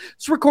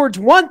 This records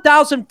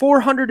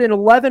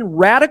 1,411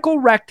 radical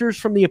rectors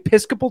from the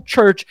Episcopal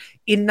Church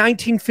in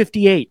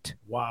 1958.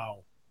 Wow.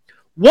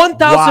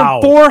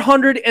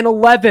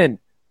 1,411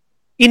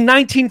 in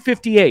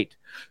 1958.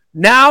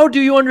 Now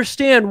do you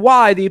understand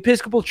why the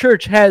Episcopal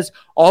Church has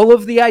all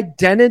of the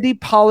identity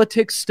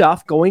politics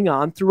stuff going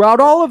on throughout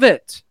all of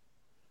it?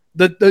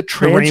 The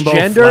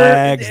transgender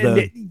flags,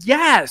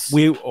 yes.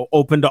 We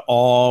open to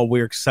all,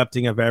 we're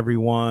accepting of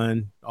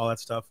everyone, all that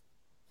stuff.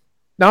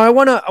 Now I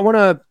want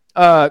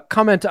to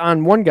comment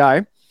on one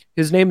guy.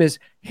 His name is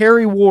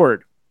Harry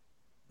Ward.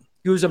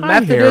 He was a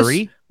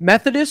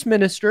Methodist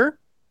minister,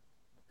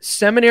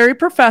 seminary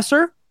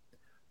professor,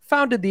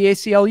 founded the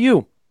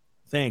ACLU.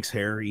 Thanks,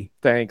 Harry.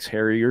 Thanks,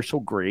 Harry. You're so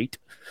great.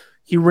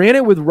 He ran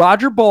it with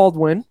Roger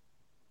Baldwin,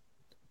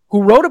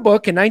 who wrote a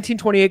book in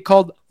 1928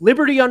 called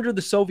Liberty Under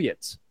the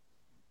Soviets.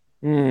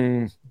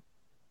 Good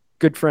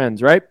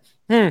friends, right?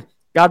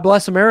 God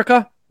bless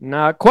America?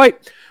 Not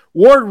quite.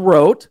 Ward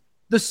wrote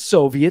The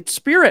Soviet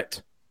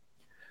Spirit.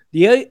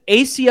 The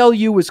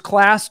ACLU was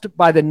classed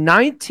by the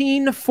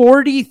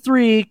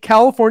 1943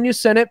 California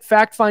Senate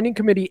Fact-Finding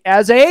Committee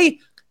as a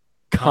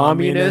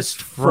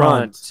communist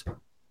front.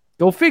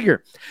 Go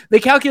figure. They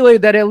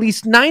calculated that at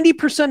least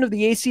 90% of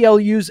the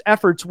ACLU's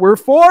efforts were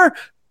for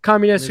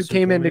communists who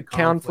came into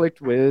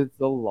conflict with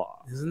the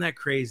law. Isn't that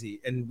crazy?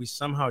 And we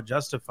somehow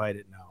justified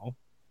it now,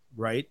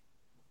 right?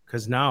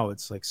 Because now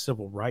it's like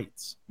civil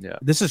rights. Yeah.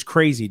 This is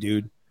crazy,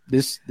 dude.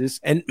 This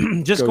and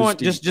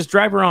just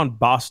drive around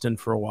Boston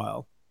for a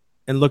while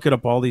and look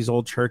up all these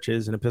old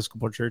churches and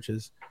Episcopal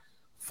churches.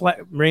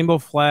 Rainbow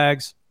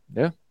flags.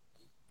 Yeah.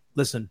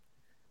 Listen,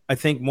 I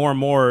think more and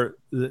more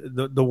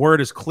the word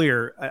is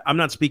clear. I'm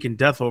not speaking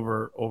death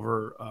over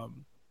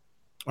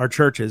our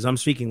churches. I'm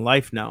speaking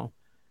life now.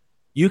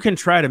 You can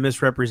try to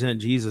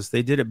misrepresent Jesus.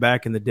 They did it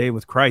back in the day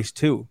with Christ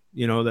too.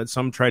 You know, that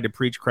some tried to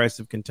preach Christ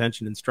of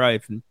contention and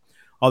strife and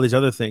all these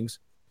other things.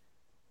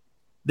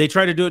 They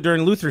tried to do it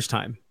during Luther's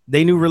time.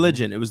 They knew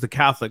religion. It was the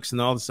Catholics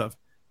and all this stuff.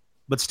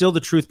 But still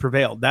the truth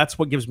prevailed. That's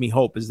what gives me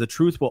hope, is the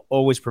truth will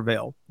always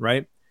prevail,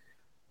 right?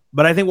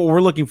 But I think what we're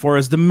looking for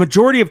is the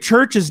majority of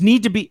churches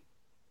need to be...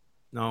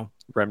 No.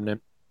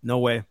 Remnant. No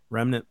way.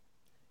 Remnant.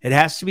 It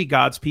has to be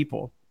God's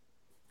people.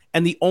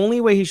 And the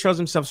only way he shows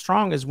himself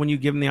strong is when you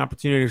give him the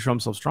opportunity to show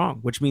himself strong,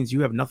 which means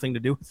you have nothing to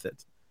do with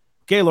it.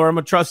 Okay, Lord, I'm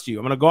going to trust you.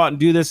 I'm going to go out and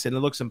do this, and it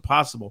looks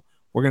impossible.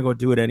 We're going to go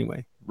do it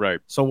anyway. Right.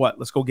 So what?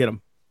 Let's go get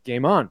him.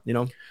 Game on. You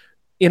know?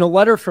 In a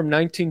letter from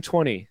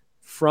 1920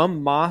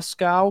 from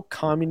Moscow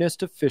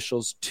communist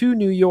officials to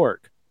New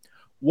York,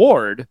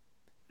 Ward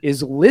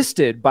is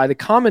listed by the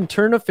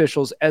Comintern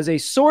officials as a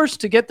source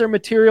to get their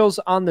materials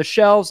on the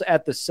shelves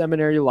at the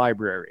seminary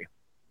library.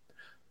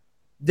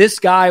 This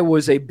guy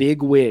was a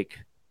big wig.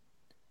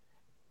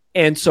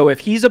 And so if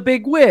he's a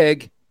big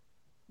wig,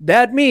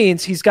 that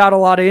means he's got a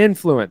lot of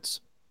influence.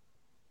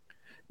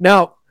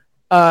 Now,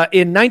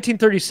 in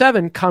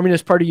 1937,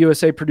 Communist Party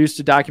USA produced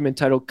a document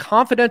titled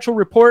Confidential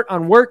Report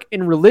on Work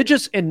in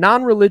Religious and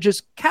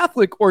Non-Religious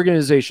Catholic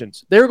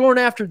Organizations. They're going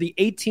after the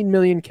 18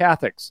 million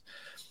Catholics.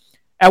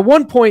 At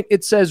one point,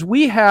 it says,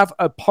 we have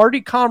a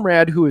party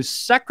comrade who is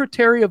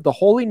secretary of the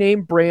Holy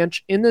Name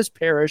branch in this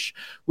parish,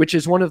 which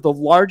is one of the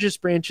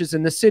largest branches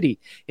in the city.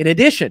 In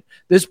addition,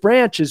 this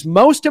branch is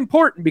most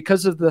important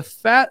because of the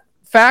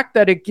fact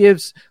that it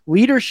gives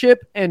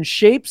leadership and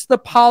shapes the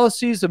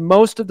policies of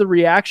most of the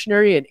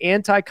reactionary and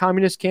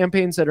anti-communist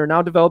campaigns that are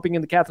now developing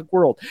in the Catholic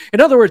world. In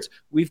other words,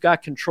 we've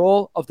got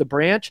control of the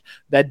branch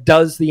that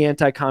does the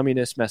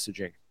anti-communist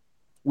messaging.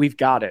 We've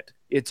got it.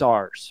 It's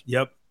ours.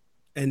 Yep.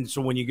 And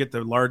so when you get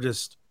the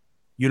largest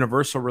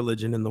universal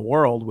religion in the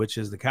world, which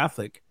is the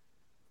Catholic,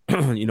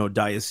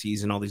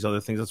 diocese and all these other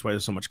things, that's why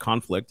there's so much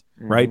conflict,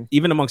 right?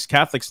 Even amongst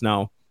Catholics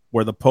now,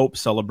 where the Pope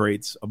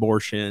celebrates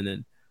abortion,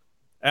 and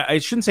I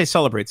shouldn't say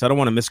celebrates. I don't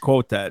want to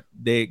misquote that.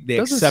 They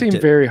doesn't accept seem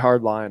it. very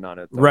hard line on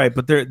it, though. Right?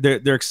 But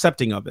they're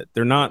accepting of it.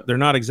 They're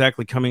not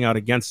exactly coming out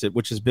against it,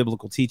 which is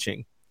biblical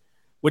teaching.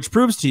 Which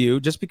proves to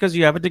you, just because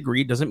you have a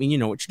degree doesn't mean you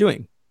know what you're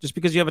doing. Just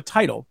because you have a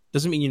title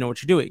doesn't mean you know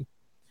what you're doing.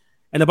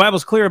 And the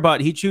Bible's clear about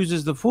he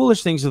chooses the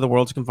foolish things of the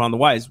world to confound the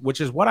wise, which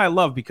is what I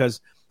love,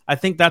 because I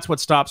think that's what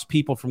stops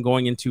people from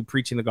going into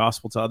preaching the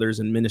gospel to others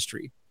in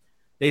ministry.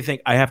 They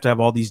think, I have to have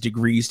all these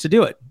degrees to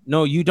do it.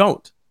 No, you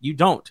don't. You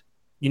don't.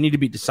 You need to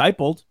be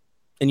discipled,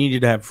 and you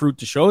need to have fruit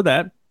to show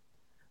that,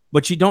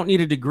 but you don't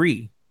need a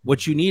degree.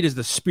 What you need is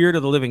the Spirit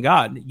of the living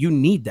God. You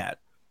need that,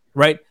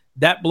 right?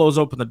 That blows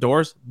open the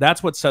doors.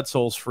 That's what sets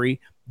souls free.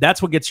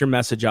 That's what gets your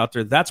message out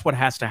there. That's what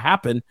has to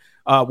happen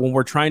when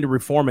we're trying to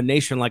reform a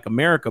nation like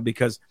America,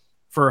 because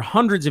for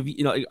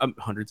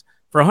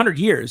for 100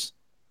 years,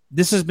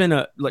 this has been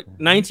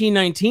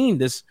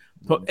 1919.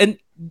 And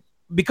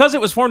because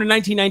it was formed in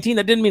 1919,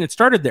 that didn't mean it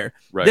started there.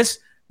 Right.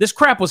 This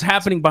crap was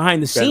happening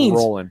behind the scenes.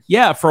 Rolling.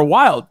 Yeah, for a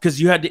while,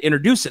 because you had to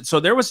introduce it. So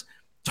there was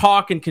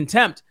talk and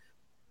contempt.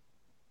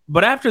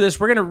 But after this,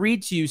 we're going to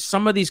read to you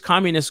some of these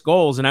communist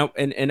goals, and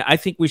I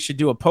think we should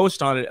do a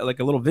post on it, like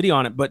a little video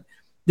on it. But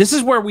this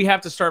is where we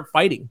have to start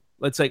fighting.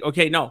 Let's say,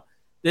 okay, no,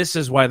 this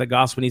is why the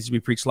gospel needs to be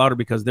preached louder,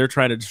 because they're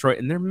trying to destroy it.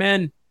 And they're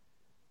men.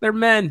 They're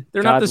men.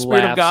 They're not the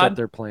Spirit of God. At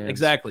their plans.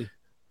 Exactly.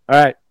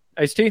 All right.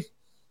 Ice-T?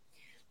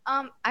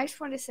 I just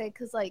wanted to say,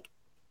 because like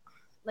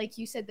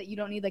you said that you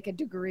don't need like a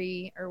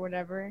degree or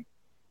whatever,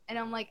 and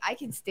I'm like, I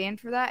can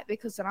stand for that,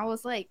 because when I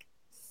was like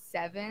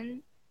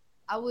 7,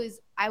 I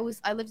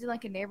lived in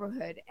like a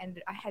neighborhood,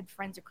 and I had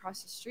friends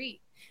across the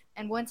street,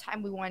 and one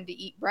time we wanted to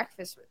eat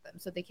breakfast with them,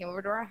 so they came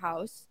over to our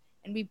house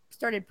and we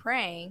started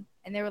praying,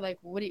 and they were like,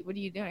 what are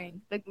you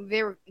doing? Like,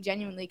 they were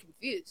genuinely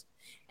confused,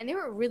 and they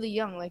were really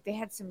young. Like, they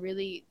had some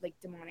really like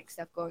demonic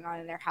stuff going on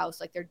in their house.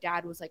 Like, their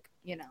dad was like,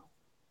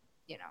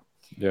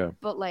 Yeah.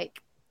 But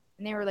like,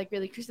 and they were like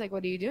really Chris, like,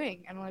 what are you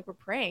doing? And I'm like, we're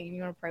praying.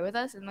 You want to pray with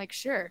us? And like,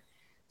 sure.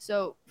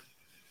 So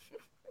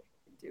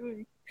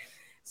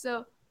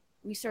so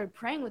we started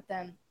praying with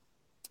them,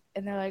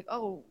 and they're like,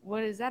 oh,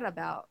 what is that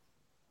about?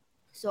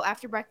 So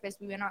after breakfast,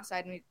 we went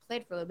outside and we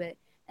played for a little bit,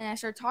 and I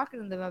started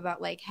talking to them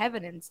about like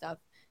heaven and stuff,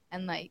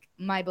 and like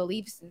my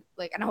beliefs,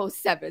 like, and I was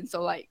 7,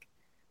 so like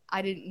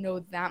I didn't know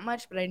that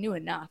much, but I knew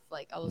enough.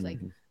 Like, I was like,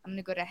 I'm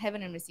gonna go to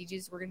heaven, I'm gonna see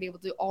Jesus. We're gonna be able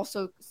to do all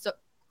sorts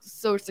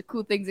of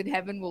cool things in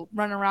heaven. We'll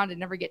run around and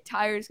never get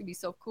tired. It's gonna be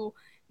so cool.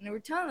 And they were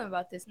telling them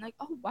about this, and like,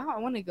 oh wow, I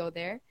want to go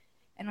there.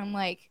 And I'm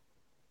like,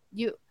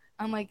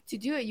 to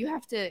do it, you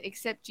have to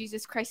accept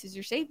Jesus Christ as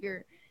your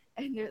Savior.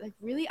 And they're like,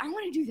 really? I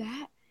want to do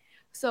that.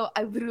 So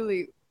I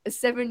literally, a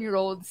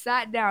 7-year-old,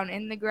 sat down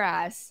in the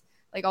grass,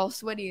 like all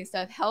sweaty and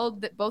stuff,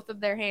 held both of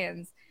their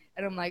hands,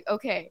 and I'm like,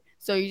 okay,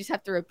 so you just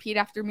have to repeat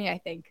after me, I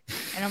think.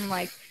 And I'm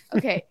like,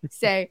 okay,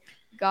 say,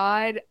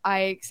 God, I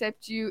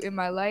accept you in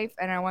my life,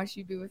 and I want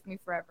you to be with me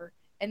forever.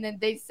 And then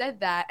they said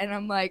that, and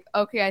I'm like,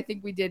 okay, I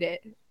think we did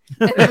it.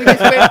 And then we went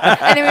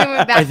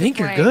back. I think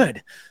you're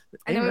good.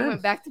 And then we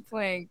went back to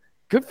playing.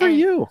 Good for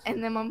you.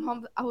 And then my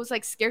mom, I was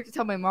like scared to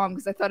tell my mom,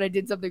 because I thought I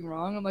did something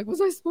wrong. I'm like,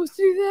 was I supposed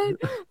to do that?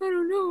 I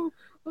don't know.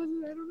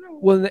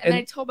 Well, and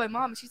I told my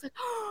mom, and she's like,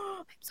 oh,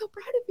 I'm so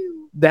proud of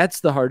you. That's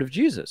the heart of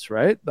Jesus,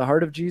 right? The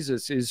heart of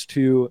Jesus is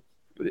to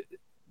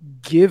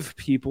give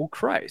people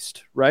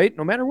Christ, right?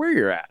 No matter where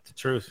you're at.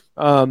 Truth.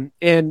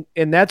 And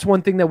that's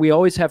one thing that we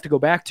always have to go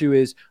back to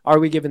is, are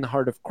we giving the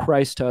heart of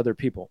Christ to other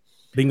people?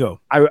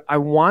 Bingo. I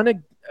want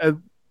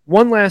to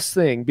one last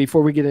thing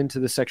before we get into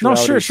the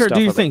sexuality. No, sure. Stuff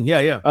Do your thing.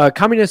 Yeah.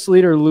 Communist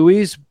leader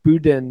Louis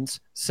Boudins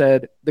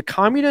said, the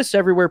communists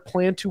everywhere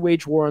plan to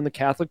wage war on the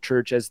Catholic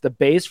Church as the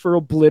base for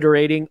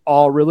obliterating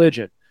all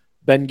religion.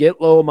 Ben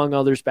Gitlow, among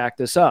others, backed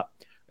this up.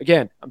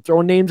 Again, I'm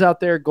throwing names out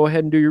there. Go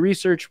ahead and do your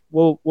research.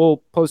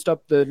 We'll post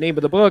up the name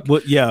of the book.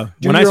 Well, yeah.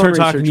 When I start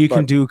talking, you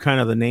can do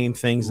kind of the name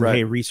things. Right. And,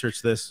 hey,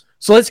 research this.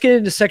 So let's get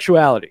into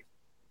sexuality.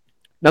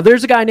 Now,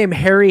 there's a guy named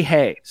Harry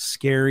Hay.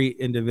 Scary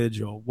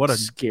individual. What a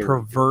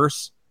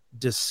perverse,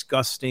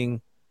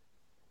 disgusting.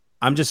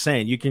 I'm just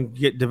saying, you can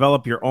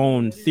develop your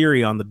own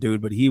theory on the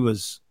dude, but he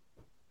was.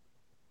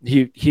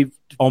 He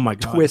oh my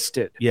God.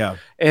 Twisted. Yeah.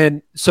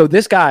 And so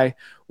this guy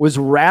was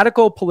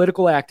radical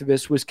political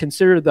activist, was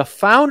considered the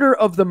founder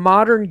of the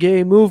modern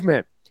gay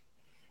movement.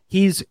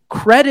 He's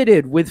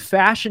credited with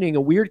fashioning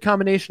a weird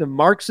combination of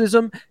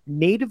Marxism,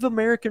 Native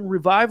American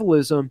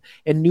revivalism,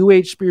 and New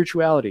Age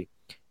spirituality.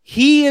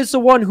 He is the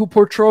one who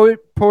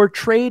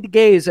portrayed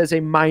gays as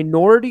a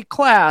minority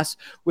class,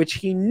 which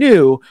he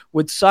knew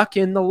would suck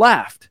in the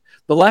left.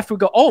 The left would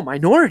go, oh,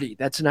 minority,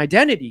 that's an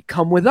identity.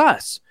 Come with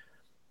us.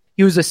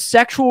 He was a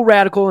sexual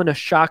radical and a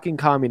shocking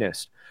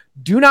communist.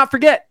 Do not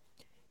forget,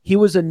 he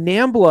was a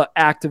NAMBLA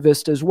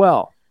activist as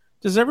well.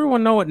 Does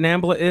everyone know what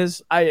NAMBLA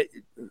is?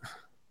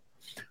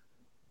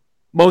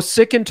 Most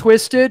sick and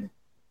twisted,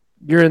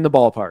 you're in the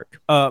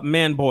ballpark.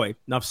 Man, boy,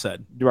 enough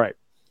said. Right.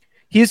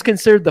 He's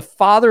considered the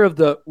father of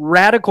the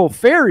radical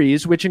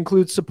fairies, which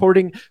includes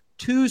supporting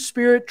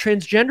two-spirit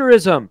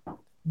transgenderism.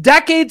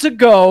 Decades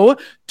ago,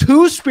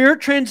 two-spirit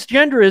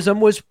transgenderism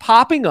was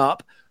popping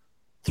up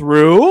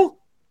through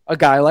a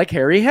guy like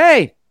Harry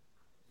Hay.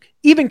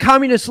 Even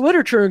communist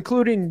literature,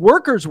 including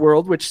Workers'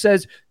 World, which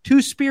says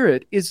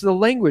two-spirit is the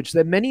language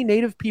that many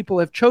native people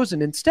have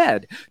chosen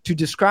instead to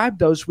describe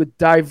those with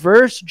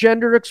diverse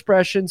gender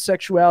expressions,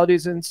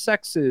 sexualities, and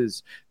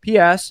sexes.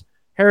 P.S.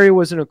 Harry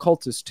was an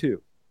occultist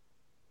too.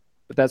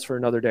 But that's for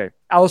another day.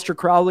 Aleister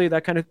Crowley,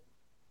 that kind of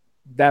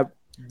that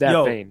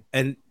vein.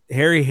 And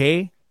Harry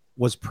Hay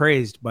was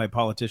praised by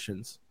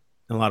politicians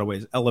in a lot of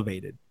ways,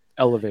 elevated.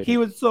 He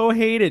was so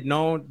hated.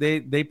 No,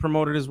 they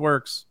promoted his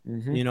works.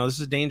 Mm-hmm. You know, this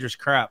is dangerous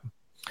crap.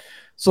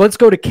 So let's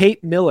go to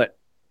Kate Millett,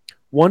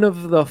 one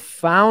of the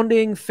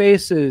founding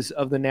faces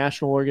of the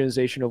National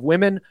Organization of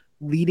Women,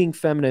 leading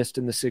feminist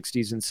in the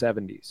 60s and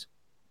 70s.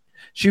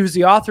 She was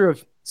the author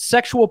of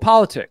Sexual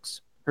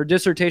Politics, her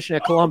dissertation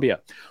at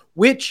Columbia,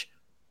 which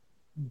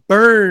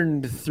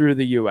burned through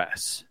the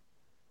U.S.,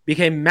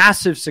 became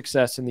massive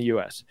success in the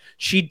U.S.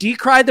 She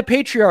decried the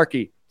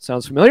patriarchy.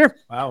 Sounds familiar?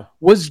 Wow.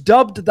 Was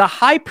dubbed the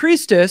high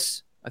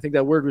priestess, I think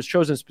that word was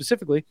chosen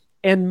specifically,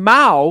 and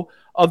Mao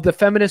of the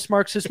feminist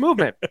Marxist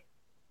movement.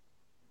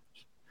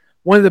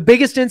 One of the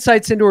biggest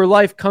insights into her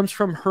life comes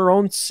from her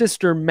own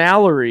sister,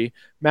 Mallory.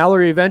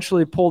 Mallory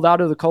eventually pulled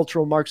out of the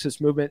cultural Marxist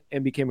movement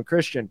and became a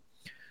Christian.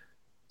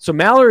 So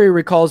Mallory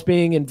recalls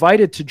being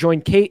invited to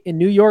join Kate in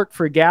New York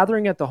for a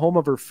gathering at the home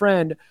of her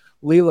friend,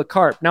 Leila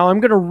Karp. Now,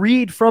 I'm going to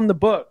read from the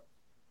book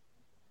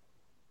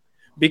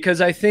because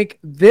I think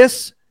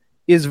this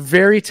is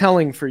very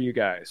telling for you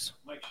guys.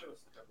 Mike, show us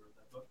the cover of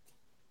that book.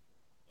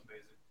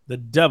 Amazing. The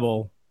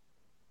devil.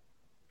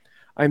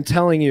 I'm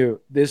telling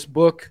you, this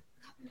book,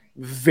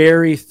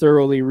 very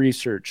thoroughly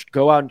researched.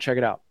 Go out and check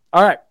it out.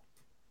 All right.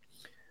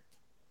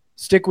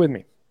 Stick with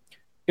me.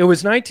 It was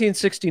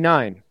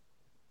 1969.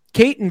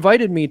 Kate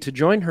invited me to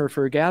join her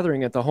for a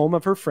gathering at the home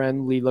of her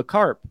friend, Leila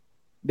Karp.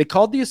 They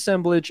called the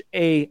assemblage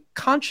a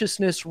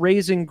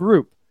consciousness-raising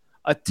group,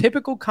 a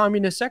typical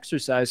communist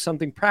exercise,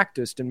 something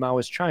practiced in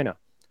Maoist China.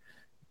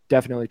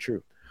 Definitely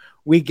true.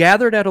 We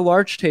gathered at a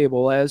large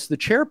table as the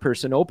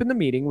chairperson opened the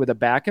meeting with a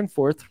back and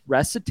forth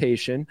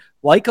recitation,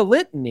 like a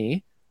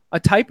litany, a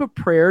type of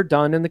prayer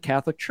done in the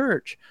Catholic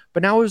Church.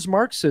 But now it was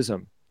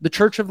Marxism, the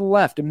church of the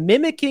left,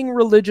 mimicking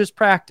religious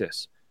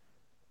practice.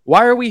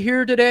 Why are we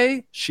here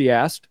today? She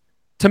asked.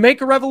 To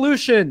make a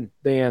revolution,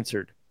 they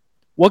answered.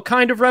 What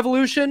kind of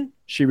revolution?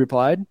 She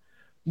replied.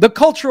 The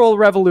cultural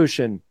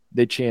revolution,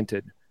 they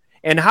chanted.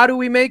 And how do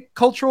we make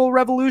cultural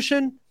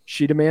revolution?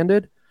 She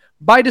demanded.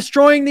 By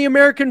destroying the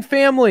American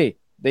family,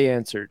 they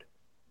answered.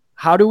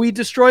 How do we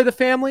destroy the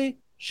family?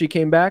 She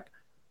came back.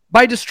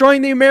 By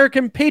destroying the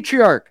American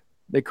patriarch,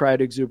 they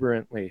cried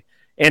exuberantly.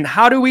 And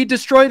how do we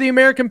destroy the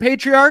American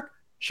patriarch?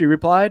 She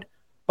replied.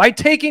 By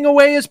taking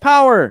away his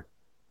power.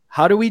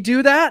 How do we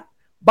do that?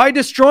 By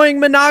destroying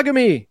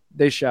monogamy,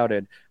 they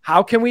shouted.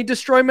 How can we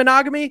destroy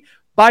monogamy?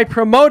 By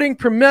promoting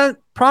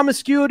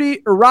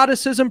promiscuity,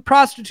 eroticism,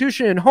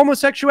 prostitution, and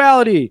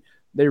homosexuality,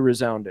 they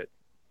resounded.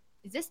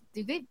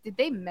 Did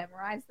they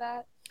memorize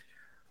that?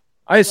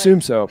 I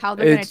assume so. How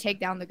they're going to take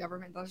down the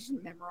government? They'll just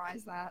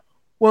memorize that.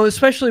 Well,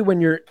 especially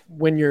when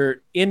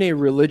you're in a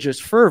religious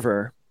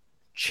fervor,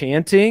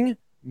 chanting,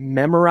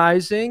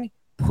 memorizing,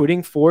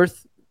 putting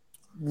forth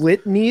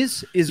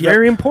litanies is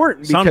very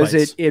important because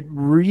it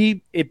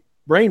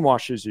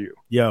brainwashes you.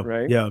 Yeah,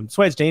 right. Yeah, that's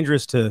why it's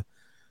dangerous to.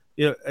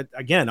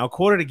 Again, I'll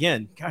quote it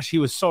again. Gosh, he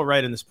was so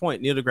right in this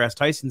point. Neil deGrasse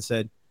Tyson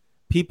said,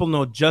 "People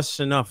know just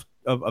enough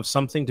of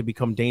something to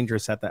become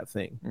dangerous at that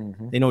thing.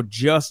 Mm-hmm. They know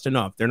just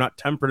enough. They're not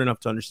temperate enough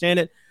to understand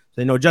it.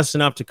 They know just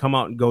enough to come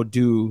out and go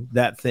do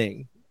that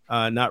thing,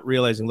 not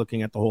realizing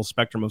looking at the whole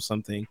spectrum of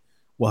something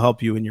will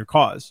help you in your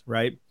cause,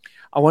 right?"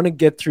 I want to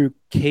get through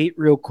Kate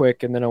real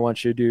quick, and then I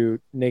want you to do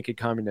Naked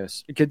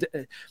Communists.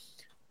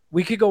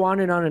 We could go on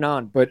and on and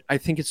on, but I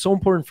think it's so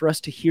important for us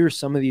to hear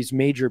some of these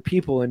major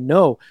people and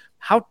know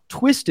how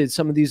twisted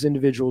some of these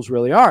individuals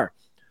really are.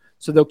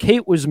 So though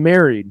Kate was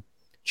married,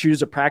 she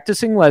was a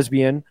practicing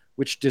lesbian,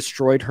 which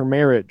destroyed her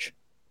marriage.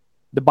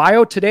 The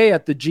bio today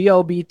at the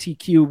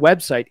GLBTQ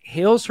website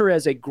hails her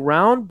as a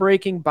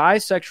groundbreaking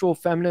bisexual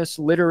feminist,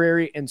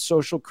 literary, and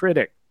social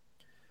critic.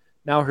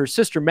 Now, her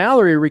sister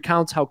Mallory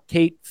recounts how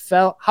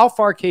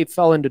far Kate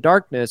fell into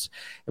darkness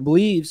and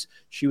believes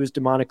she was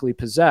demonically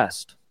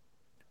possessed.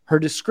 Her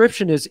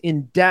description is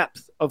in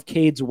depth of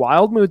Cade's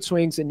wild mood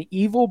swings and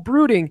evil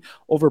brooding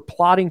over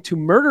plotting to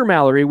murder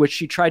Mallory, which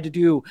she tried to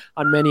do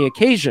on many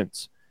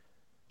occasions.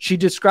 She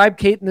described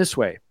Kate in this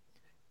way.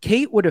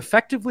 Kate would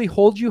effectively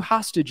hold you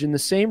hostage in the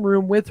same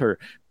room with her,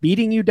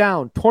 beating you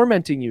down,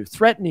 tormenting you,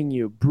 threatening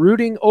you,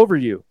 brooding over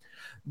you.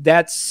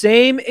 That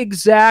same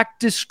exact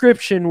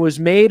description was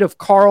made of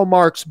Karl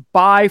Marx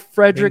by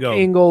Frederick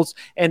Engels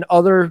and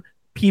other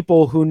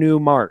people who knew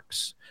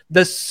Marx.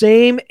 The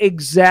same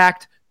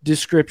exact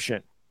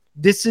description.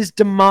 This is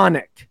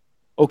demonic,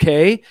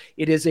 okay?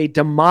 It is a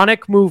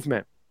demonic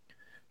movement.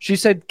 She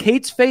said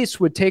Kate's face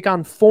would take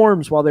on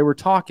forms while they were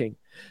talking.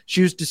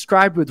 She was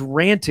described with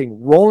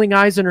ranting, rolling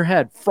eyes in her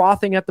head,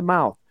 frothing at the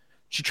mouth.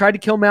 She tried to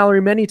kill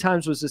Mallory many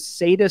times, was a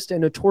sadist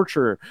and a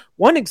torturer.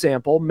 One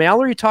example,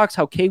 Mallory talks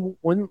how Kate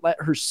wouldn't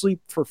let her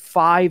sleep for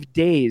 5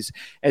 days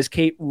as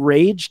Kate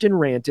raged and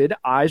ranted,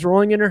 eyes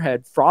rolling in her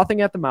head,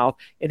 frothing at the mouth,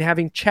 and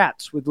having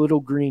chats with little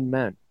green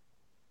men.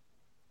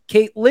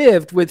 Kate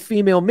lived with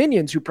female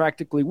minions who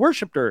practically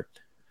worshipped her.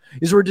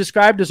 These were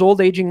described as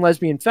old aging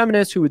lesbian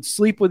feminists who would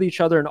sleep with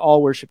each other and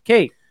all worship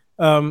Kate.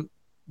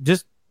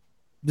 Does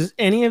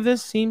any of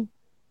this seem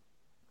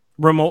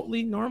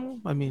remotely normal?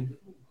 I mean,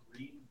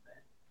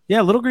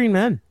 yeah, little green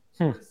men.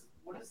 What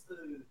is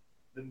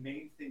the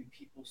main thing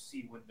people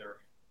see when they're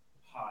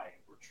high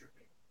or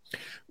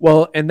tripping?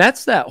 Well, and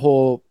that's that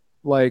whole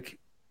like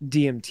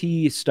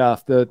DMT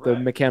stuff, the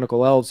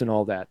mechanical elves and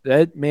all that.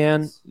 That,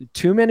 man,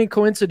 too many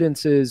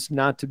coincidences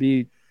not to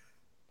be.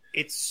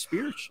 It's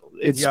spiritual.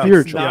 It's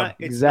spiritual. It's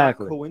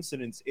exactly. not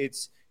coincidence.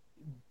 It's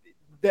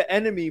the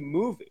enemy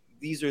moving.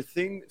 These are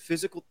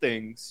physical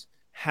things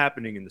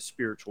happening in the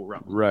spiritual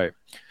realm. Right.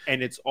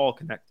 And it's all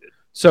connected.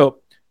 So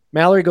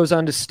Mallory goes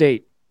on to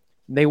state,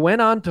 they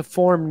went on to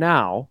form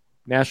NOW,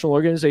 National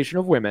Organization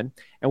of Women,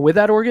 and with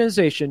that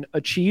organization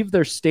achieved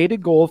their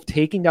stated goal of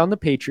taking down the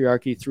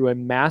patriarchy through a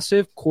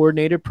massive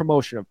coordinated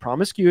promotion of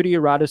promiscuity,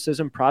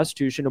 eroticism,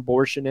 prostitution,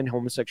 abortion, and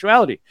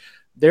homosexuality.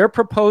 Their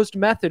proposed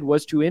method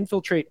was to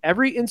infiltrate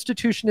every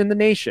institution in the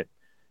nation.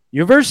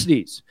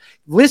 Universities,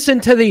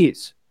 listen to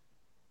these.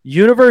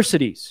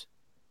 Universities,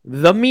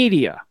 the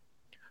media,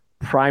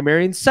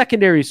 primary and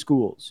secondary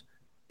schools,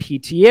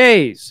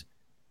 PTAs,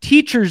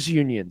 teachers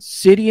unions,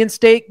 city and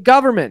state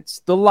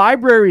governments, the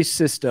library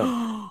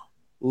system.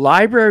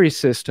 Library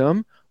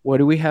system, what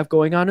do we have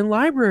going on in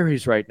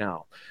libraries right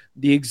now?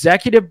 The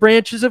executive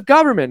branches of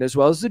government, as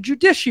well as the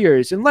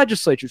judiciaries and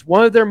legislatures.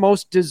 One of their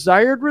most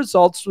desired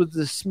results was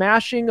the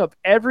smashing of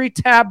every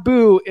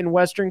taboo in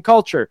Western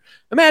culture.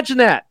 Imagine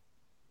that.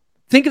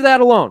 Think of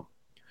that alone.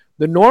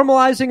 The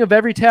normalizing of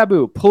every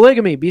taboo,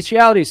 polygamy,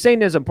 bestiality,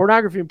 Satanism,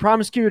 pornography,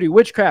 promiscuity,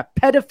 witchcraft,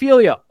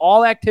 pedophilia,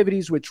 all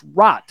activities which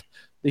rot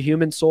the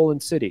human soul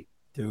and city.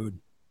 Dude.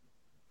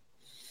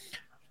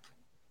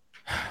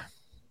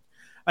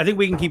 I think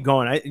we can keep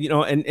going.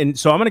 And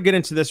so I'm going to get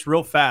into this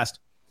real fast.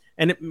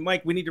 And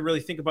Mike, we need to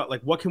really think about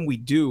like, what can we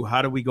do?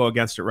 How do we go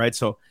against it? Right.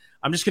 So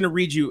I'm just going to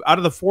read you out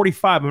of the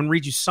 45. I'm going to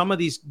read you some of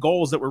these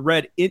goals that were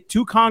read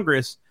to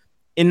Congress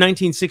in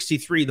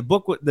 1963. The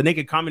book, The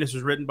Naked Communist,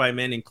 was written by a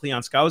man named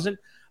Cleon Skousen.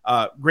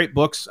 Great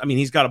books. I mean,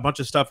 he's got a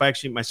bunch of stuff.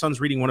 Actually, my son's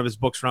reading one of his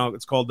books now.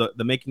 It's called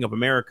The Making of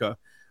America.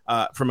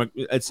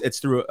 It's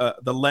through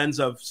the lens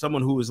of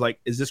someone who was like,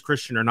 is this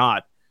Christian or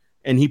not?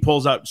 And he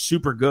pulls out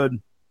super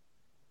good,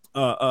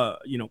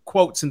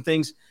 quotes and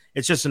things.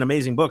 It's just an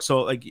amazing book.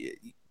 So like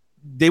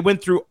they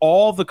went through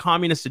all the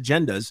communist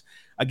agendas,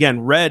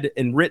 again, read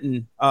and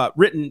written,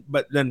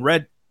 but then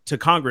read to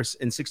Congress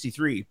in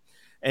 63.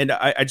 And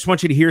I just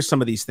want you to hear some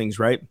of these things,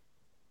 right?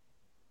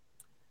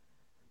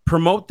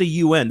 Promote the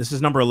UN. This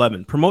is number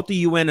 11. Promote the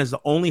UN as the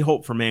only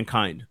hope for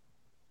mankind.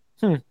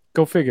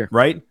 Go figure.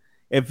 Right?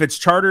 If its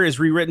charter is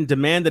rewritten,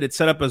 demand that it's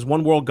set up as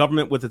one world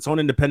government with its own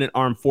independent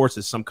armed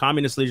forces. Some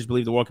communist leaders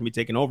believe the world can be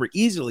taken over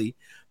easily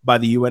by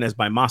the UN as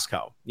by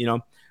Moscow.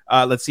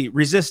 Let's see.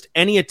 Resist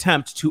any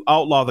attempt to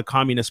outlaw the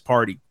Communist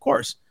Party. Of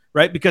course,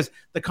 right? Because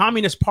the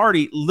Communist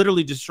Party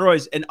literally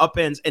destroys and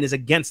upends and is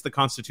against the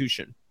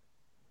Constitution.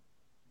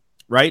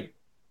 Right?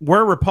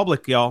 We're a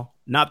republic, y'all.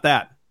 Not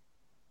that.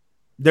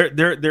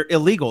 They're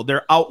illegal.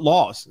 They're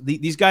outlaws.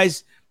 These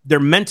guys, their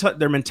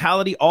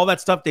mentality, all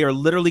that stuff, they are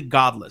literally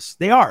godless.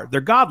 They're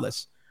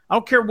godless. I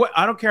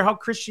don't care how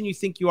Christian you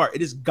think you are.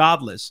 It is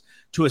godless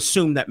to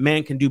assume that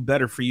man can do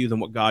better for you than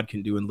what God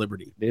can do in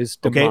liberty. It is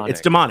demonic. Okay?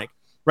 It's demonic.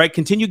 Right?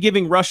 Continue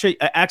giving Russia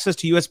access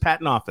to U.S.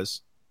 Patent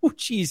Office. Oh,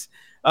 jeez.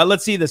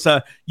 Let's see this.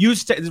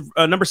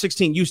 Number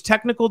 16. Use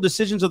technical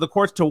decisions of the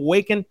courts to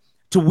weaken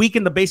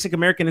the basic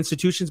American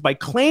institutions by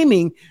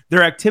claiming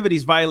their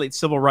activities violate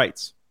civil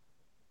rights.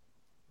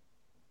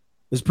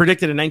 It was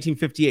predicted in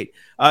 1958.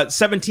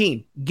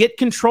 17, get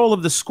control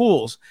of the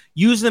schools.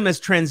 Use them as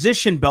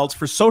transition belts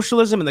for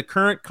socialism and the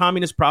current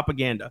communist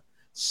propaganda.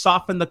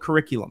 Soften the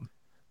curriculum.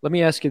 Let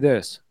me ask you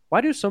this.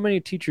 Why do so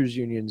many teachers'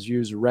 unions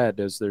use red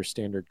as their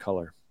standard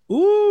color?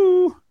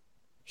 Ooh.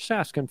 Just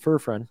asking for a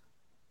friend.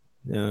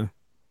 Yeah.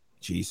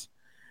 Jeez.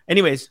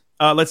 Anyways,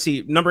 let's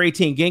see. Number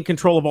 18, gain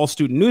control of all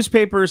student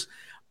newspapers.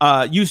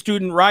 Use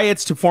student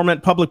riots to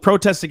foment public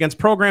protests against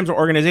programs or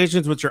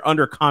organizations which are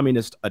under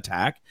communist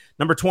attack.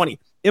 Number 20,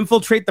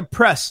 infiltrate the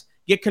press.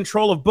 Get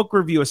control of book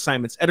review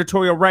assignments,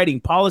 editorial writing,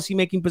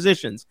 policy-making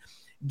positions.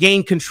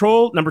 Gain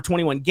control. Number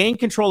 21, gain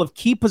control of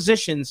key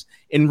positions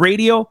in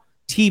radio,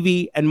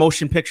 TV, and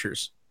motion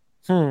pictures.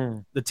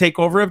 The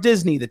takeover of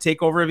Disney, the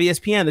takeover of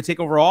ESPN, the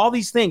takeover of all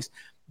these things.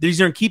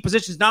 These are in key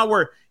positions now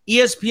where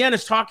ESPN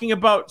is talking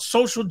about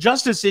social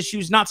justice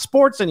issues, not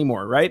sports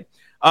anymore, right?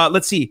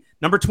 Let's see.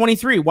 Number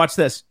 23, watch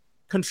this.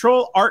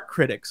 Control art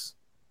critics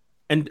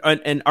and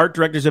art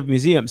directors of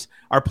museums.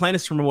 Our plan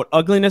is to promote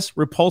ugliness,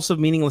 repulsive,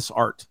 meaningless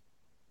art.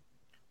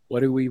 What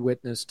do we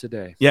witness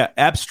today? Yeah,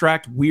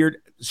 abstract, weird.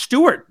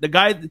 Stewart, the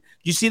guy,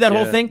 you see that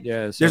whole thing?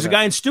 Yeah. There's a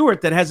guy in Stewart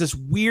that has this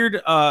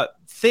weird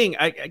thing.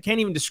 I can't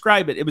even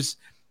describe it.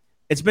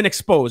 It's been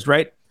exposed,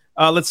 right?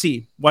 Let's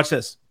see. Watch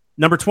this.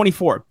 Number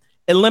 24.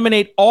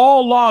 Eliminate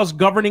all laws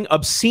governing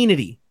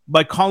obscenity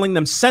by calling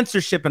them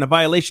censorship and a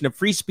violation of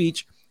free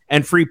speech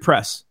and free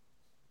press.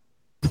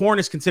 Porn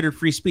is considered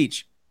free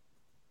speech,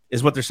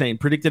 is what they're saying,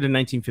 predicted in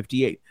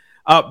 1958.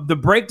 The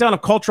breakdown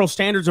of cultural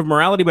standards of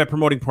morality by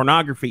promoting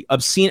pornography,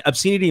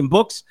 obscenity in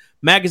books,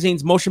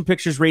 magazines, motion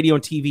pictures, radio,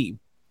 and TV.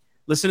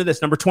 Listen to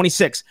this. Number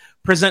 26.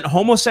 Present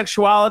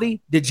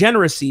homosexuality,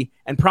 degeneracy,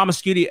 and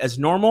promiscuity as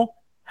normal,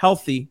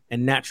 healthy,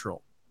 and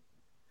natural.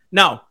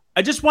 Now,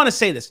 I just want to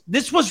say this.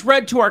 This was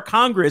read to our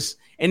Congress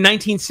in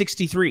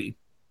 1963.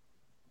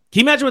 Can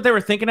you imagine what they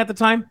were thinking at the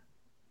time?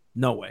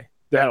 No way.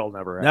 That'll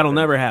never happen. That'll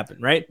never happen,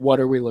 right?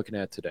 What are we looking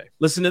at today?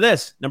 Listen to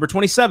this. Number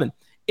 27.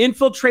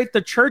 Infiltrate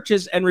the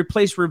churches and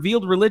replace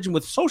revealed religion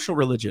with social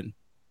religion.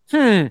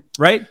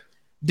 Right?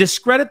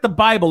 Discredit the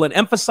Bible and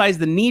emphasize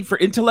the need for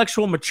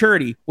intellectual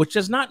maturity, which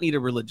does not need a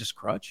religious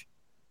crutch.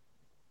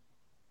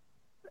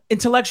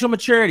 Intellectual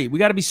maturity. We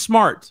got to be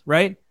smart,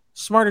 right?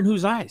 Smart in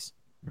whose eyes?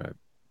 Right.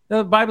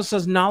 The Bible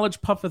says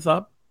knowledge puffeth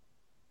up.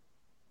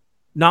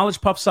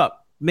 Knowledge puffs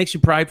up, makes you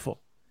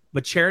prideful.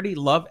 But charity,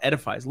 love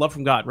edifies. Love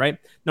from God, right?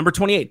 Number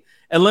 28.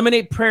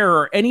 Eliminate prayer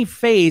or any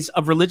phase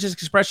of religious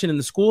expression in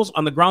the schools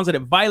on the grounds that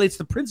it violates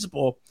the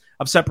principle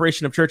of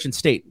separation of church and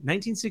state.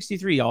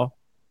 1963, y'all.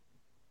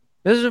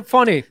 This is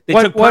funny. They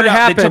What took prayer out- they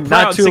happened took prayer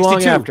out not in too long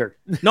 62. after?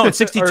 No, in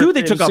 62, they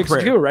Or took in out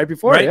 62, prayer. right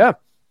before, Right? yeah.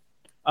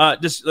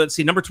 Let's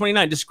see. Number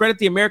 29. Discredit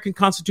the American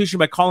Constitution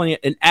by calling it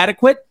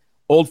inadequate,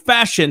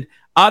 old-fashioned,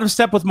 out of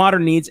step with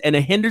modern needs, and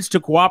a hindrance to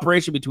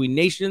cooperation between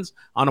nations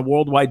on a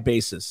worldwide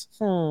basis.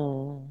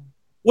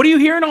 What are you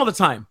hearing all the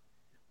time?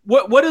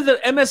 What are the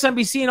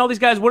MSNBC and all these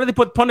guys? What do they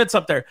put pundits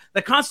up there?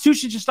 The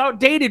Constitution's just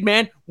outdated,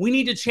 man. We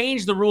need to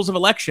change the rules of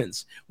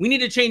elections. We need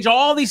to change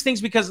all these things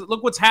because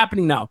look what's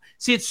happening now.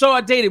 See, it's so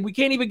outdated. We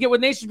can't even get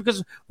with nations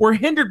because we're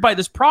hindered by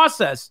this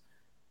process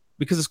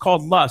because it's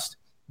called lust.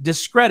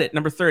 Discredit,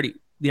 number 30,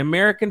 the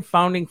American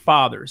founding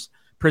fathers.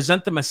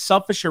 Present them as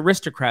selfish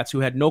aristocrats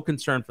who had no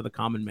concern for the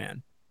common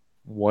man.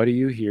 What do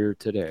you hear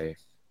today?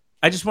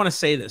 I just want to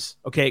say this,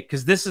 okay?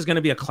 Because this is going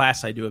to be a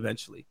class I do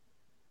eventually.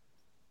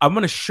 I'm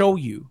going to show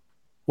you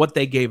what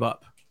they gave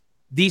up.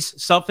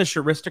 These selfish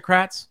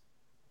aristocrats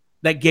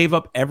that gave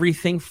up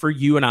everything for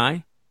you and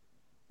I,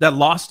 that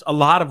lost a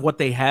lot of what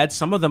they had.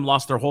 Some of them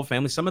lost their whole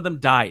family. Some of them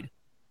died,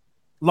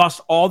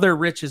 lost all their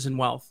riches and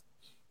wealth,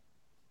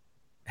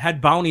 had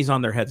bounties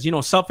on their heads. You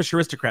know, selfish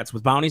aristocrats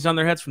with bounties on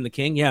their heads from the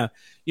king. Yeah.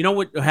 You know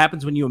what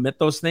happens when you omit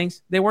those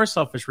things? They were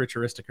selfish, rich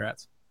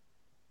aristocrats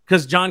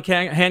because John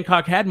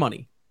Hancock had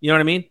money. You know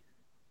what I mean?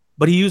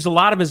 But he used a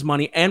lot of his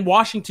money and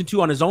Washington,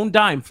 too, on his own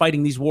dime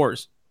fighting these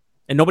wars.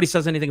 And nobody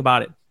says anything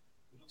about it.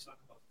 Let's talk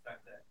about the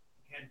fact that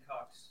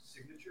Hancock's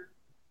signature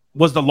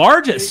Was the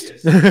largest.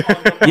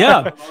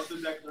 Yeah.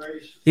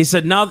 He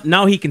said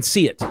now he can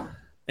see it.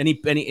 And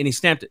he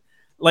stamped it.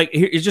 Like,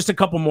 here's just a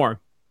couple more.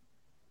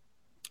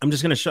 I'm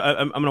just going to show.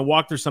 I'm going to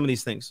walk through some of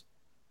these things.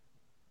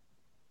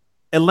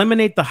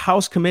 Eliminate the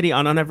House Committee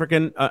on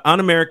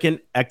Un-American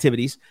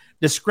Activities.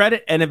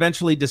 Discredit and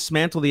eventually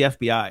dismantle the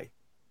FBI.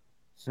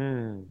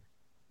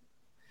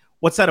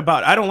 What's that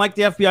about? I don't like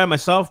the FBI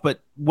myself,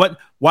 but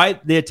why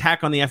the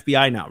attack on the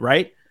FBI now,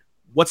 right?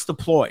 What's the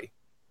ploy?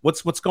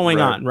 What's going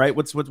on, right?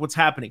 What's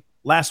happening?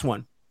 Last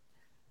one.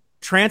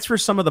 Transfer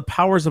some of the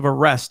powers of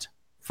arrest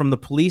from the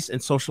police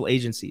and social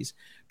agencies.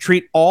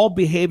 Treat all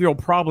behavioral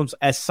problems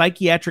as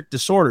psychiatric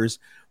disorders,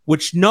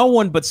 which no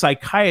one but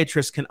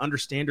psychiatrists can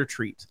understand or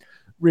treat.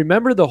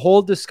 Remember the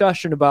whole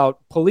discussion about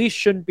police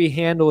shouldn't be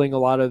handling a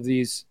lot of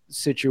these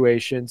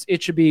situations.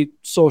 It should be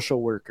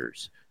social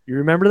workers. You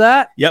remember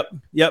that? Yep.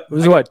 It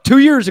was what, 2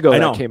 years ago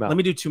that came out. Let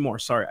me do two more.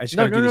 Sorry. I just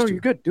No, got to do these two.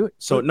 you're good. Do it.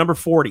 So number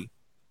 40.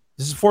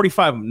 This is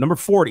 45 of them. Number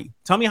 40.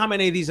 Tell me how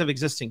many of these are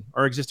existing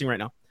right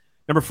now.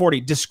 Number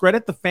 40.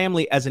 Discredit the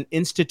family as an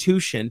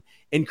institution.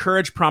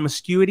 Encourage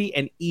promiscuity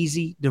and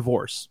easy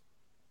divorce.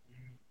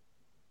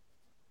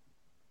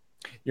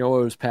 You know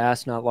what was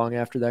passed not long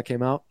after that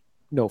came out?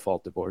 No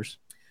fault divorce.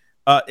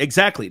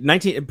 Exactly.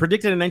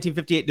 Predicted in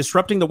 1958,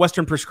 disrupting the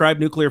Western prescribed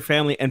nuclear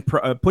family and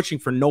pushing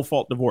for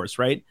no-fault divorce,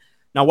 right?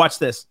 Now watch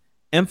this.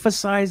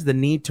 Emphasize the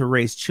need to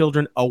raise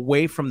children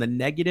away from the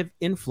negative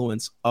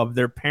influence of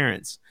their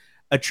parents.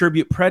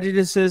 Attribute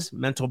prejudices,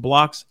 mental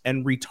blocks,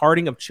 and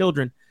retarding of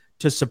children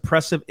to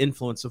suppressive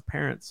influence of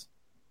parents.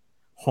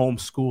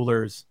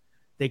 Homeschoolers,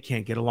 they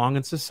can't get along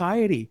in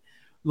society.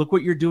 Look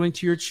what you're doing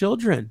to your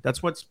children.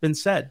 That's what's been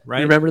said, right?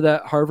 You remember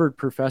that Harvard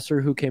professor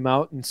who came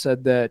out and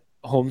said that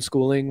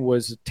homeschooling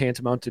was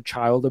tantamount to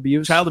child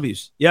abuse? Child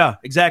abuse. Yeah,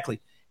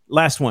 exactly.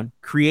 Last one.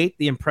 Create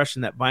the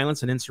impression that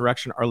violence and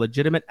insurrection are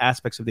legitimate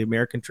aspects of the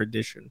American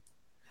tradition.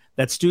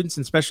 That students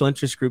and special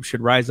interest groups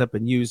should rise up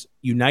and use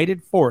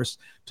united force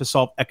to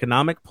solve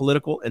economic,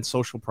 political, and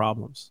social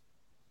problems.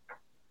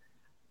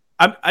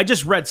 I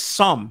just read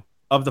some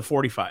of the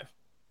 45,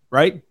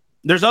 right?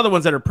 There's other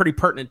ones that are pretty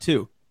pertinent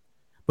too.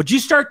 But you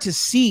start to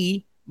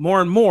see more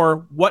and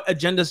more what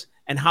agendas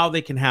and how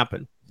they can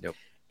happen. Yep.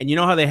 And you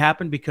know how they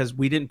happen? Because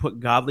we didn't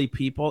put godly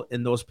people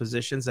in those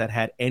positions that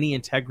had any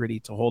integrity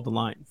to hold the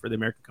line for the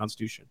American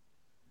Constitution.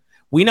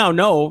 We now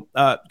know,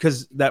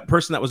 because that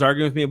person that was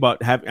arguing with me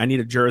about I need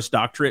a Juris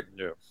Doctorate,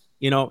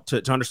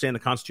 to understand the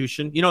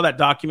Constitution. You know that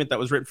document that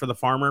was written for the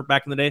farmer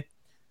back in the day?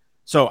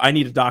 So I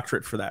need a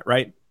doctorate for that,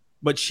 right?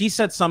 But she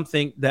said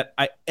something that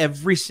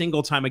every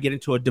single time I get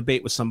into a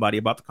debate with somebody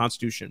about the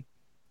Constitution,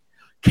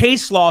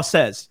 case law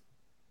says.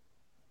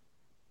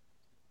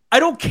 I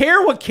don't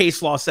care what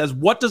case law says.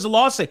 What does the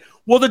law say?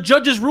 Well, the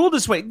judges ruled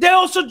this way. They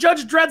also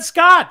judged Dred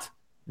Scott.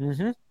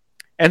 Mm-hmm.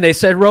 And they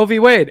said Roe v.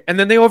 Wade, and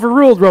then they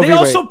overruled Roe v. Wade. They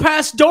also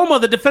passed DOMA,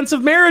 the Defense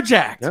of Marriage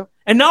Act. Yep.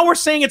 And now we're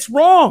saying it's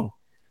wrong.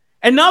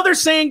 And now they're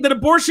saying that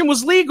abortion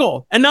was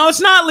legal, and now it's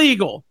not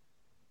legal.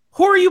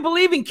 Who are you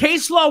believing?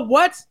 Case law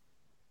what?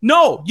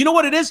 No. You know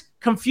what it is?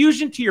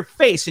 Confusion to your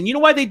face. And you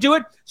know why they do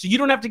it? So you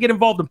don't have to get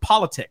involved in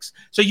politics.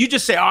 So you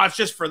just say, oh, it's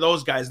just for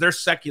those guys. They're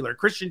secular.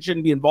 Christians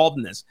shouldn't be involved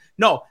in this.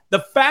 No. The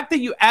fact that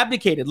you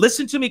abdicated,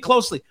 listen to me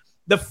closely.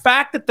 The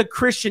fact that the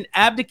Christian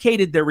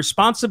abdicated their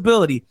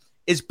responsibility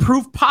is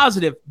proof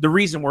positive the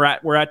reason we're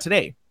at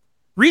today.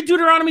 Read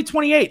Deuteronomy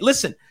 28.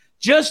 Listen,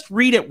 just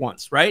read it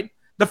once, right?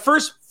 The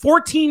first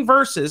 14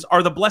 verses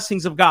are the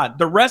blessings of God.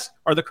 The rest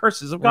are the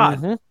curses of God.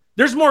 Mm-hmm.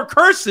 There's more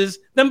curses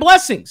than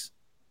blessings.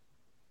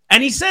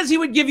 And he says he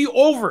would give you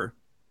over.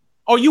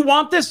 Oh, you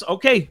want this?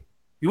 Okay.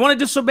 You want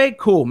to disobey?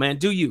 Cool, man.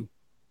 Do you?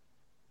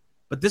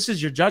 But this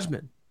is your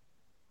judgment.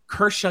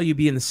 Cursed shall you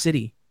be in the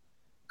city.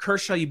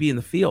 Cursed shall you be in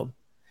the field.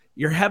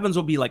 Your heavens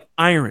will be like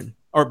iron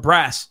or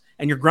brass,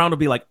 and your ground will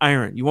be like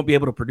iron. You won't be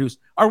able to produce.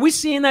 Are we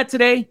seeing that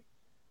today?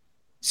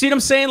 See what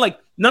I'm saying? Like,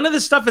 none of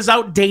this stuff is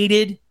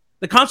outdated.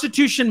 The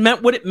Constitution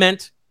meant what it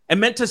meant and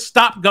meant to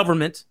stop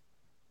government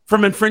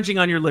from infringing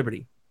on your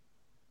liberty.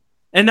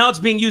 And now it's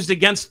being used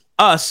against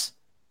us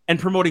and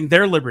promoting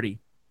their liberty,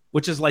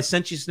 which is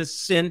licentiousness,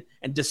 sin,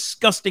 and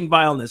disgusting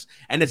vileness.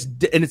 And it's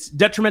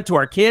detriment to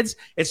our kids.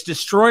 It's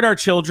destroyed our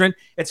children.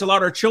 It's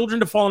allowed our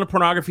children to fall into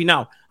pornography.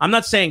 Now, I'm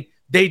not saying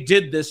they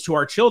did this to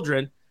our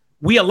children.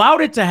 We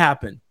allowed it to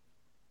happen,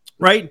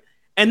 right?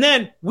 And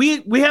then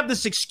we have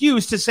this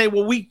excuse to say,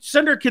 well, we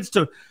send our kids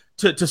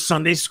to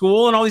Sunday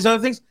school and all these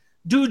other things.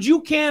 Dude, you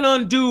can't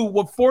undo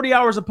what 40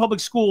 hours of public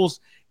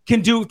schools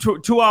can do to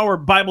 2-hour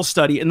Bible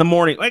study in the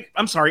morning.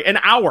 An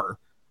hour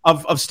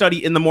of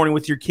study in the morning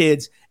with your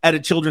kids at a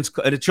children's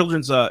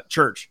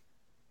church.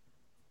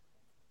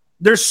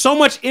 There's so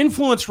much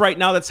influence right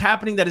now that's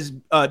happening that is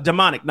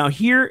demonic. Now,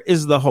 here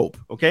is the hope,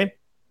 okay?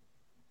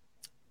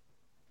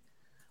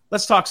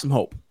 Let's talk some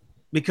hope,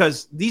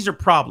 because these are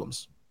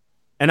problems.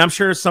 And I'm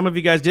sure some of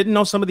you guys didn't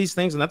know some of these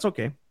things, and that's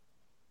okay.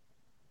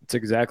 It's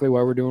exactly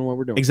why we're doing what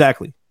we're doing.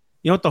 Exactly.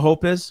 You know what the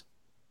hope is?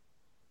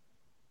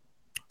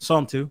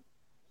 Psalm 2.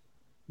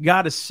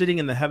 God is sitting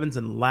in the heavens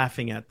and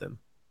laughing at them.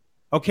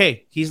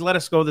 Okay, he's let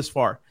us go this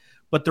far.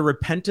 But the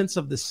repentance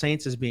of the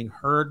saints is being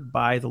heard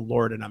by the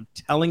Lord. And I'm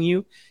telling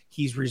you,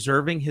 he's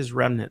reserving his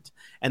remnant.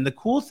 And the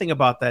cool thing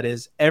about that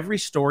is every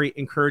story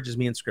encourages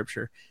me in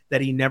Scripture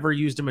that he never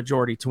used a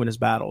majority to win his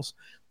battles.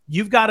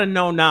 You've got to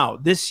know now,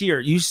 this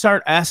year, you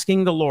start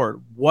asking the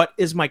Lord, what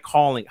is my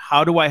calling?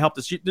 How do I help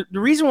this? The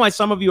reason why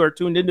some of you are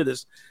tuned into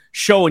this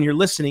show and you're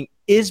listening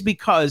is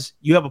because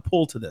you have a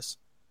pull to this.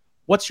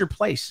 What's your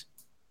place?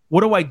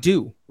 What do I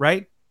do,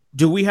 right?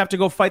 Do we have to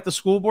go fight the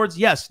school boards?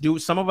 Yes. Do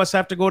some of us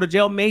have to go to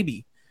jail?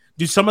 Maybe.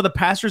 Do some of the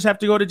pastors have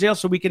to go to jail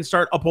so we can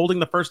start upholding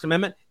the First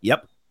Amendment?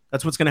 Yep.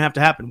 That's what's going to have to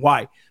happen.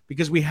 Why?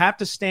 Because we have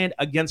to stand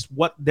against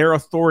what their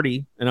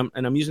authority, and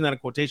I'm using that in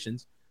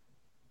quotations,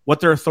 what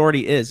their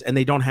authority is, and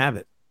they don't have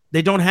it.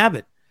 They don't have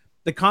it.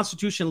 The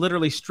Constitution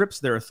literally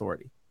strips their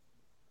authority.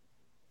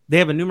 They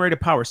have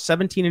enumerated powers,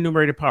 17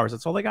 enumerated powers.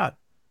 That's all they got.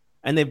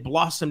 And they've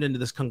blossomed into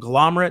this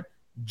conglomerate,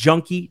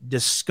 junky,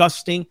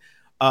 disgusting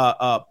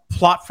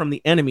plot from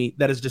the enemy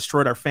that has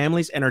destroyed our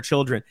families and our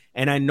children.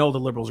 And I know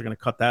the liberals are going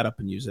to cut that up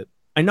and use it.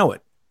 I know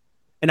it.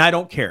 And I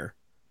don't care,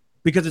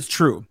 because it's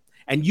true.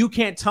 And you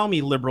can't tell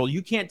me, liberal,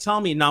 you can't tell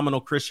me, nominal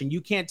Christian,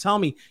 you can't tell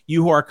me,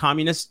 you who are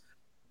communists,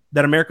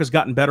 that America's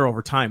gotten better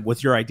over time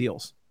with your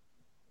ideals.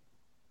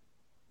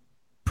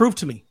 Prove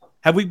to me.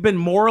 Have we been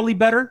morally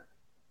better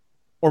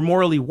or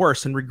morally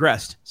worse and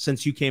regressed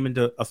since you came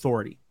into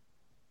authority?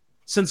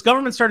 Since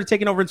government started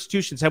taking over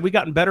institutions, have we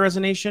gotten better as a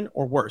nation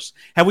or worse?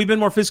 Have we been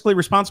more fiscally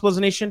responsible as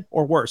a nation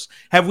or worse?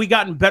 Have we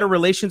gotten better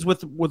relations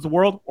with the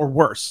world or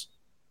worse?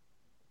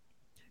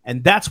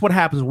 And that's what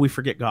happens when we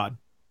forget God,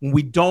 when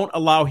we don't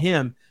allow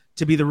him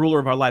to be the ruler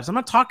of our lives. I'm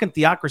not talking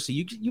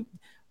theocracy.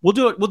 We'll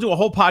do a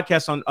whole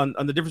podcast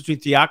on the difference between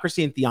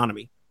theocracy and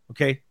theonomy,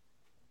 okay?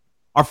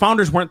 Our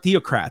founders weren't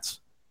theocrats,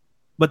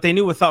 but they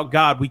knew without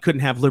God we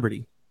couldn't have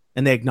liberty,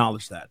 and they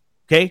acknowledged that,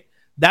 okay?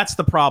 That's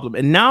the problem.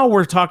 And now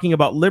we're talking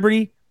about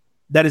liberty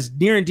that is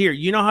near and dear.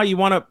 You know how you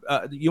want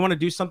to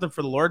do something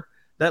for the Lord?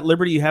 That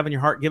liberty you have in your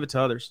heart, give it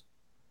to others.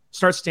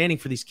 Start standing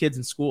for these kids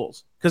in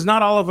schools, because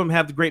not all of them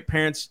have the great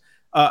parents.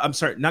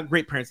 Not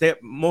great parents.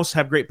 Most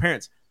have great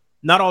parents.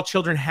 Not all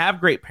children have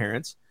great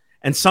parents.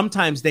 And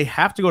sometimes they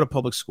have to go to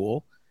public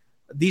school.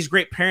 These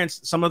great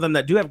parents, some of them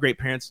that do have great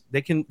parents,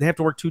 they have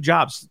to work 2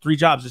 jobs, 3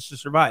 jobs just to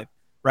survive,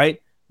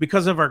 right?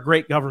 Because of our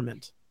great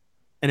government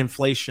and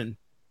inflation,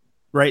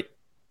 right?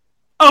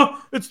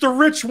 Oh, it's the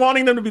rich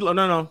wanting them to be low.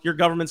 No, your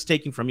government's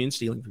taking from you and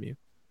stealing from you.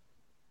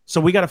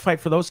 So we got to fight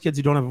for those kids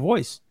who don't have a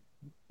voice,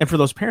 and for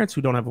those parents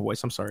who don't have a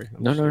voice. I'm sorry.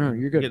 No,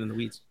 you're good. Getting in the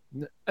weeds.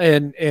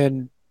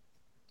 And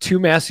to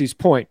Massey's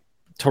point,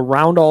 to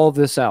round all of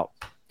this out,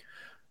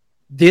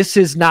 this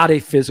is not a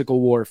physical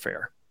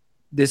warfare.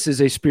 This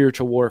is a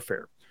spiritual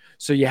warfare.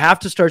 So you have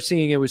to start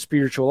seeing it with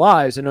spiritual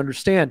eyes and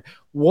understand,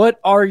 what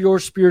are your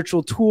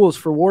spiritual tools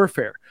for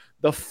warfare?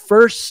 The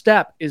first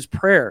step is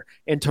prayer,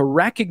 and to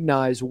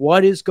recognize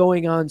what is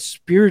going on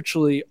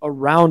spiritually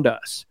around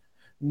us.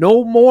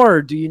 No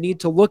more do you need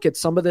to look at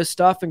some of this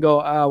stuff and go,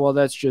 well,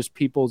 that's just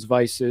people's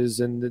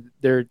vices and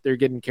they're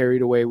getting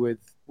carried away with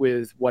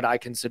what I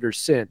consider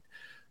sin.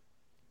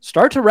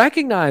 Start to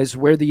recognize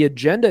where the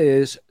agenda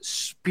is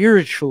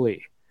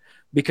spiritually,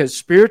 because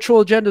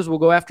spiritual agendas will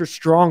go after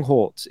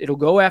strongholds. It'll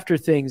go after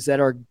things that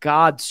are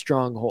God's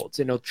strongholds,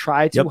 and it'll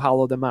try to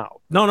hollow them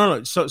out.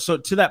 No. So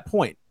to that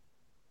point,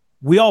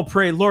 we all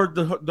pray, Lord,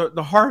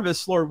 the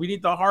harvest, Lord, we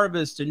need the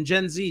harvest. And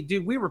Gen Z,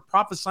 dude, we were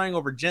prophesying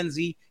over Gen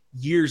Z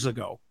years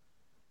ago.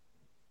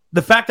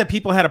 The fact that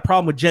people had a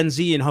problem with Gen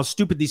Z and how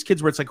stupid these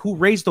kids were, it's like, who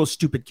raised those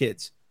stupid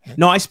kids?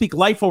 No, I speak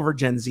life over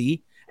Gen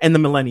Z and the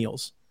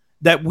millennials,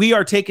 that we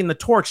are taking the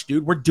torch,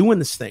 dude. We're doing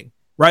this thing,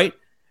 right?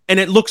 And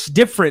it looks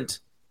different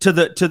to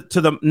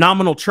the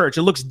nominal church.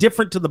 It looks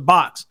different to the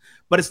box,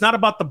 but it's not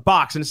about the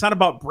box, and it's not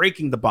about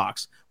breaking the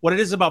box. What it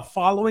is about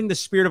following the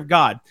Spirit of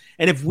God.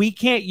 And if we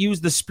can't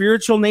use the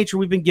spiritual nature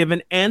we've been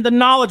given and the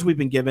knowledge we've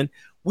been given,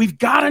 we've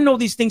got to know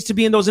these things to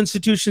be in those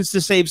institutions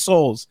to save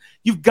souls.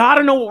 You've got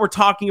to know what we're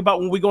talking about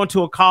when we go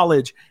into a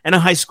college and a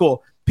high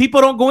school. People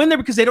don't go in there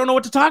because they don't know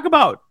what to talk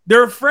about.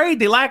 They're afraid.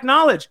 They lack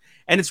knowledge.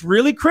 And it's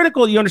really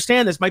critical you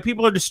understand this. My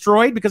people are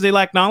destroyed because they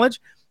lack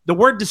knowledge. The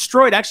word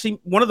destroyed, actually,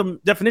 one of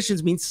the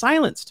definitions means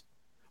silenced.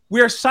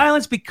 We are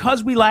silenced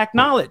because we lack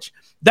knowledge.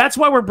 That's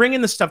why we're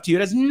bringing this stuff to you.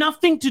 It has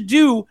nothing to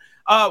do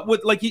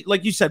with, like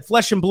you said,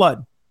 flesh and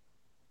blood.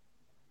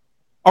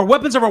 Our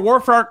weapons of our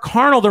warfare are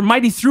carnal. They're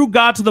mighty through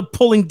God to the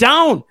pulling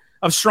down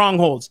of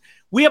strongholds.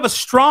 We have a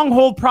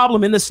stronghold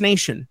problem in this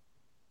nation.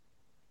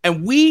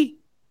 And we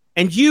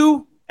and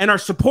you and our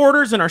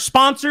supporters and our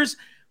sponsors,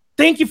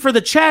 thank you for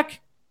the check.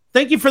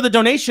 Thank you for the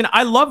donation.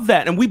 I love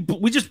that. And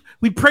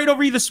we prayed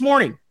over you this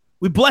morning.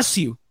 We bless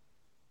you.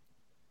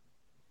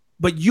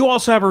 But you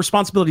also have a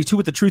responsibility too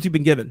with the truth you've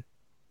been given.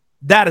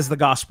 That is the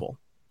gospel.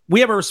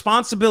 We have a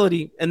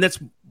responsibility, and that's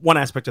one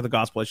aspect of the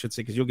gospel, I should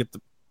say, because you'll get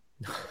the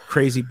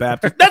crazy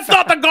Baptist. That's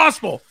not the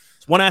gospel.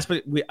 It's one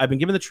aspect. I've been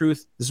given the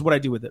truth. This is what I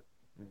do with it.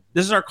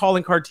 This is our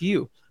calling card to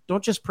you.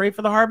 Don't just pray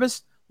for the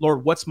harvest.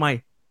 Lord, what's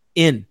my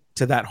in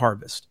to that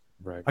harvest?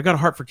 Right. I got a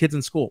heart for kids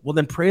in school. Well,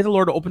 then pray the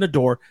Lord to open a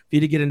door for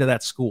you to get into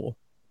that school,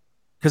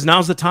 because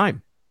now's the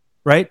time,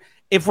 right?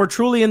 If we're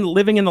truly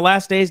living in the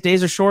last days,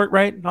 days are short,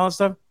 right? And all that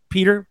stuff.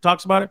 Peter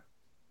talks about it.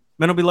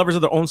 Men will be lovers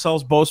of their own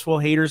selves, boastful,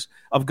 haters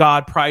of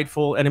God,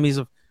 prideful, enemies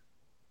of.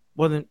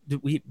 Well, then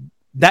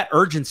that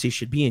urgency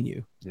should be in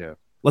you. Yeah.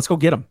 Let's go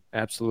get them.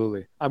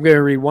 Absolutely. I'm going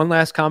to read one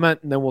last comment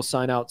and then we'll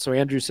sign out. So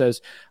Andrew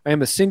says, I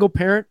am a single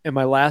parent and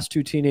my last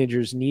 2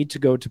 teenagers need to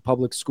go to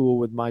public school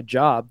with my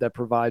job that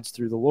provides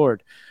through the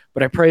Lord.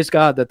 But I praise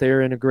God that they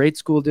are in a great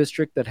school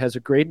district that has a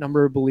great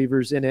number of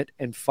believers in it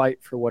and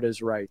fight for what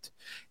is right,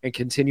 and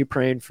continue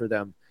praying for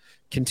them.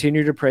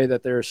 Continue to pray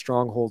that they're a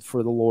stronghold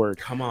for the Lord.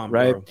 Come on,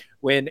 right?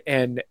 bro.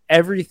 And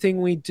everything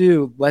we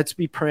do, let's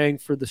be praying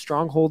for the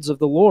strongholds of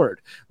the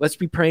Lord. Let's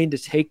be praying to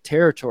take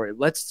territory.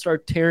 Let's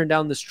start tearing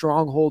down the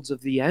strongholds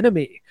of the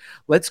enemy.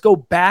 Let's go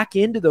back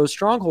into those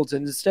strongholds,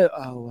 and instead,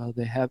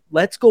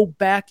 let's go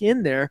back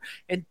in there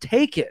and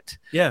take it.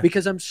 Yeah.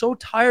 Because I'm so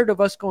tired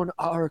of us going,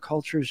 our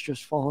culture is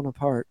just falling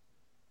apart.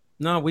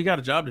 No, we got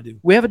a job to do.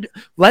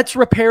 Let's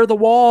repair the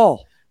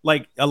wall.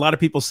 Like a lot of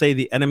people say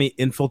the enemy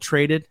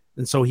infiltrated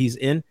and so he's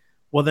in.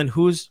 Well, then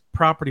whose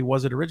property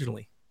was it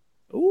originally?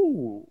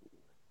 Ooh.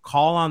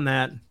 Call on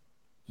that.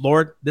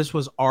 Lord, this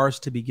was ours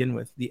to begin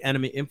with. The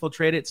enemy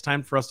infiltrated. It's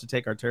time for us to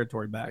take our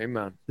territory back.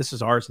 Amen. This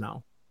is ours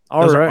now.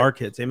 All Those right. are our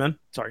kids. Amen.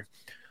 Sorry.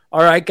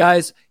 All right,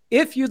 guys.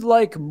 If you'd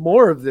like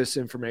more of this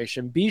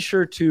information, be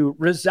sure to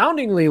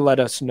resoundingly let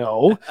us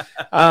know,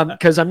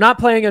 because I'm not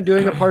planning on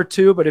doing a part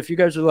 2. But if you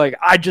guys are like,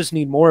 I just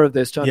need more of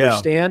this to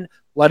understand,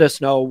 let us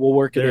know. We'll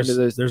work it into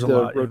there's a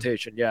lot,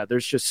 rotation. Yeah,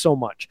 there's just so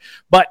much.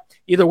 But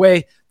either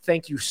way,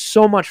 thank you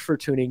so much for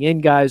tuning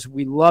in, guys.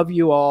 We love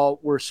you all.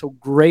 We're so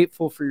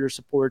grateful for your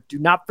support. Do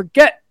not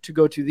forget to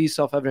go to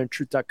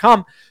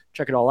theselfevidenttruth.com.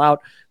 Check it all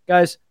out.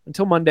 Guys,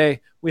 until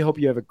Monday, we hope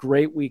you have a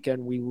great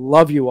weekend. We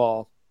love you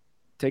all.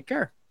 Take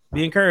care.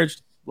 Be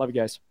encouraged. Love you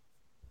guys.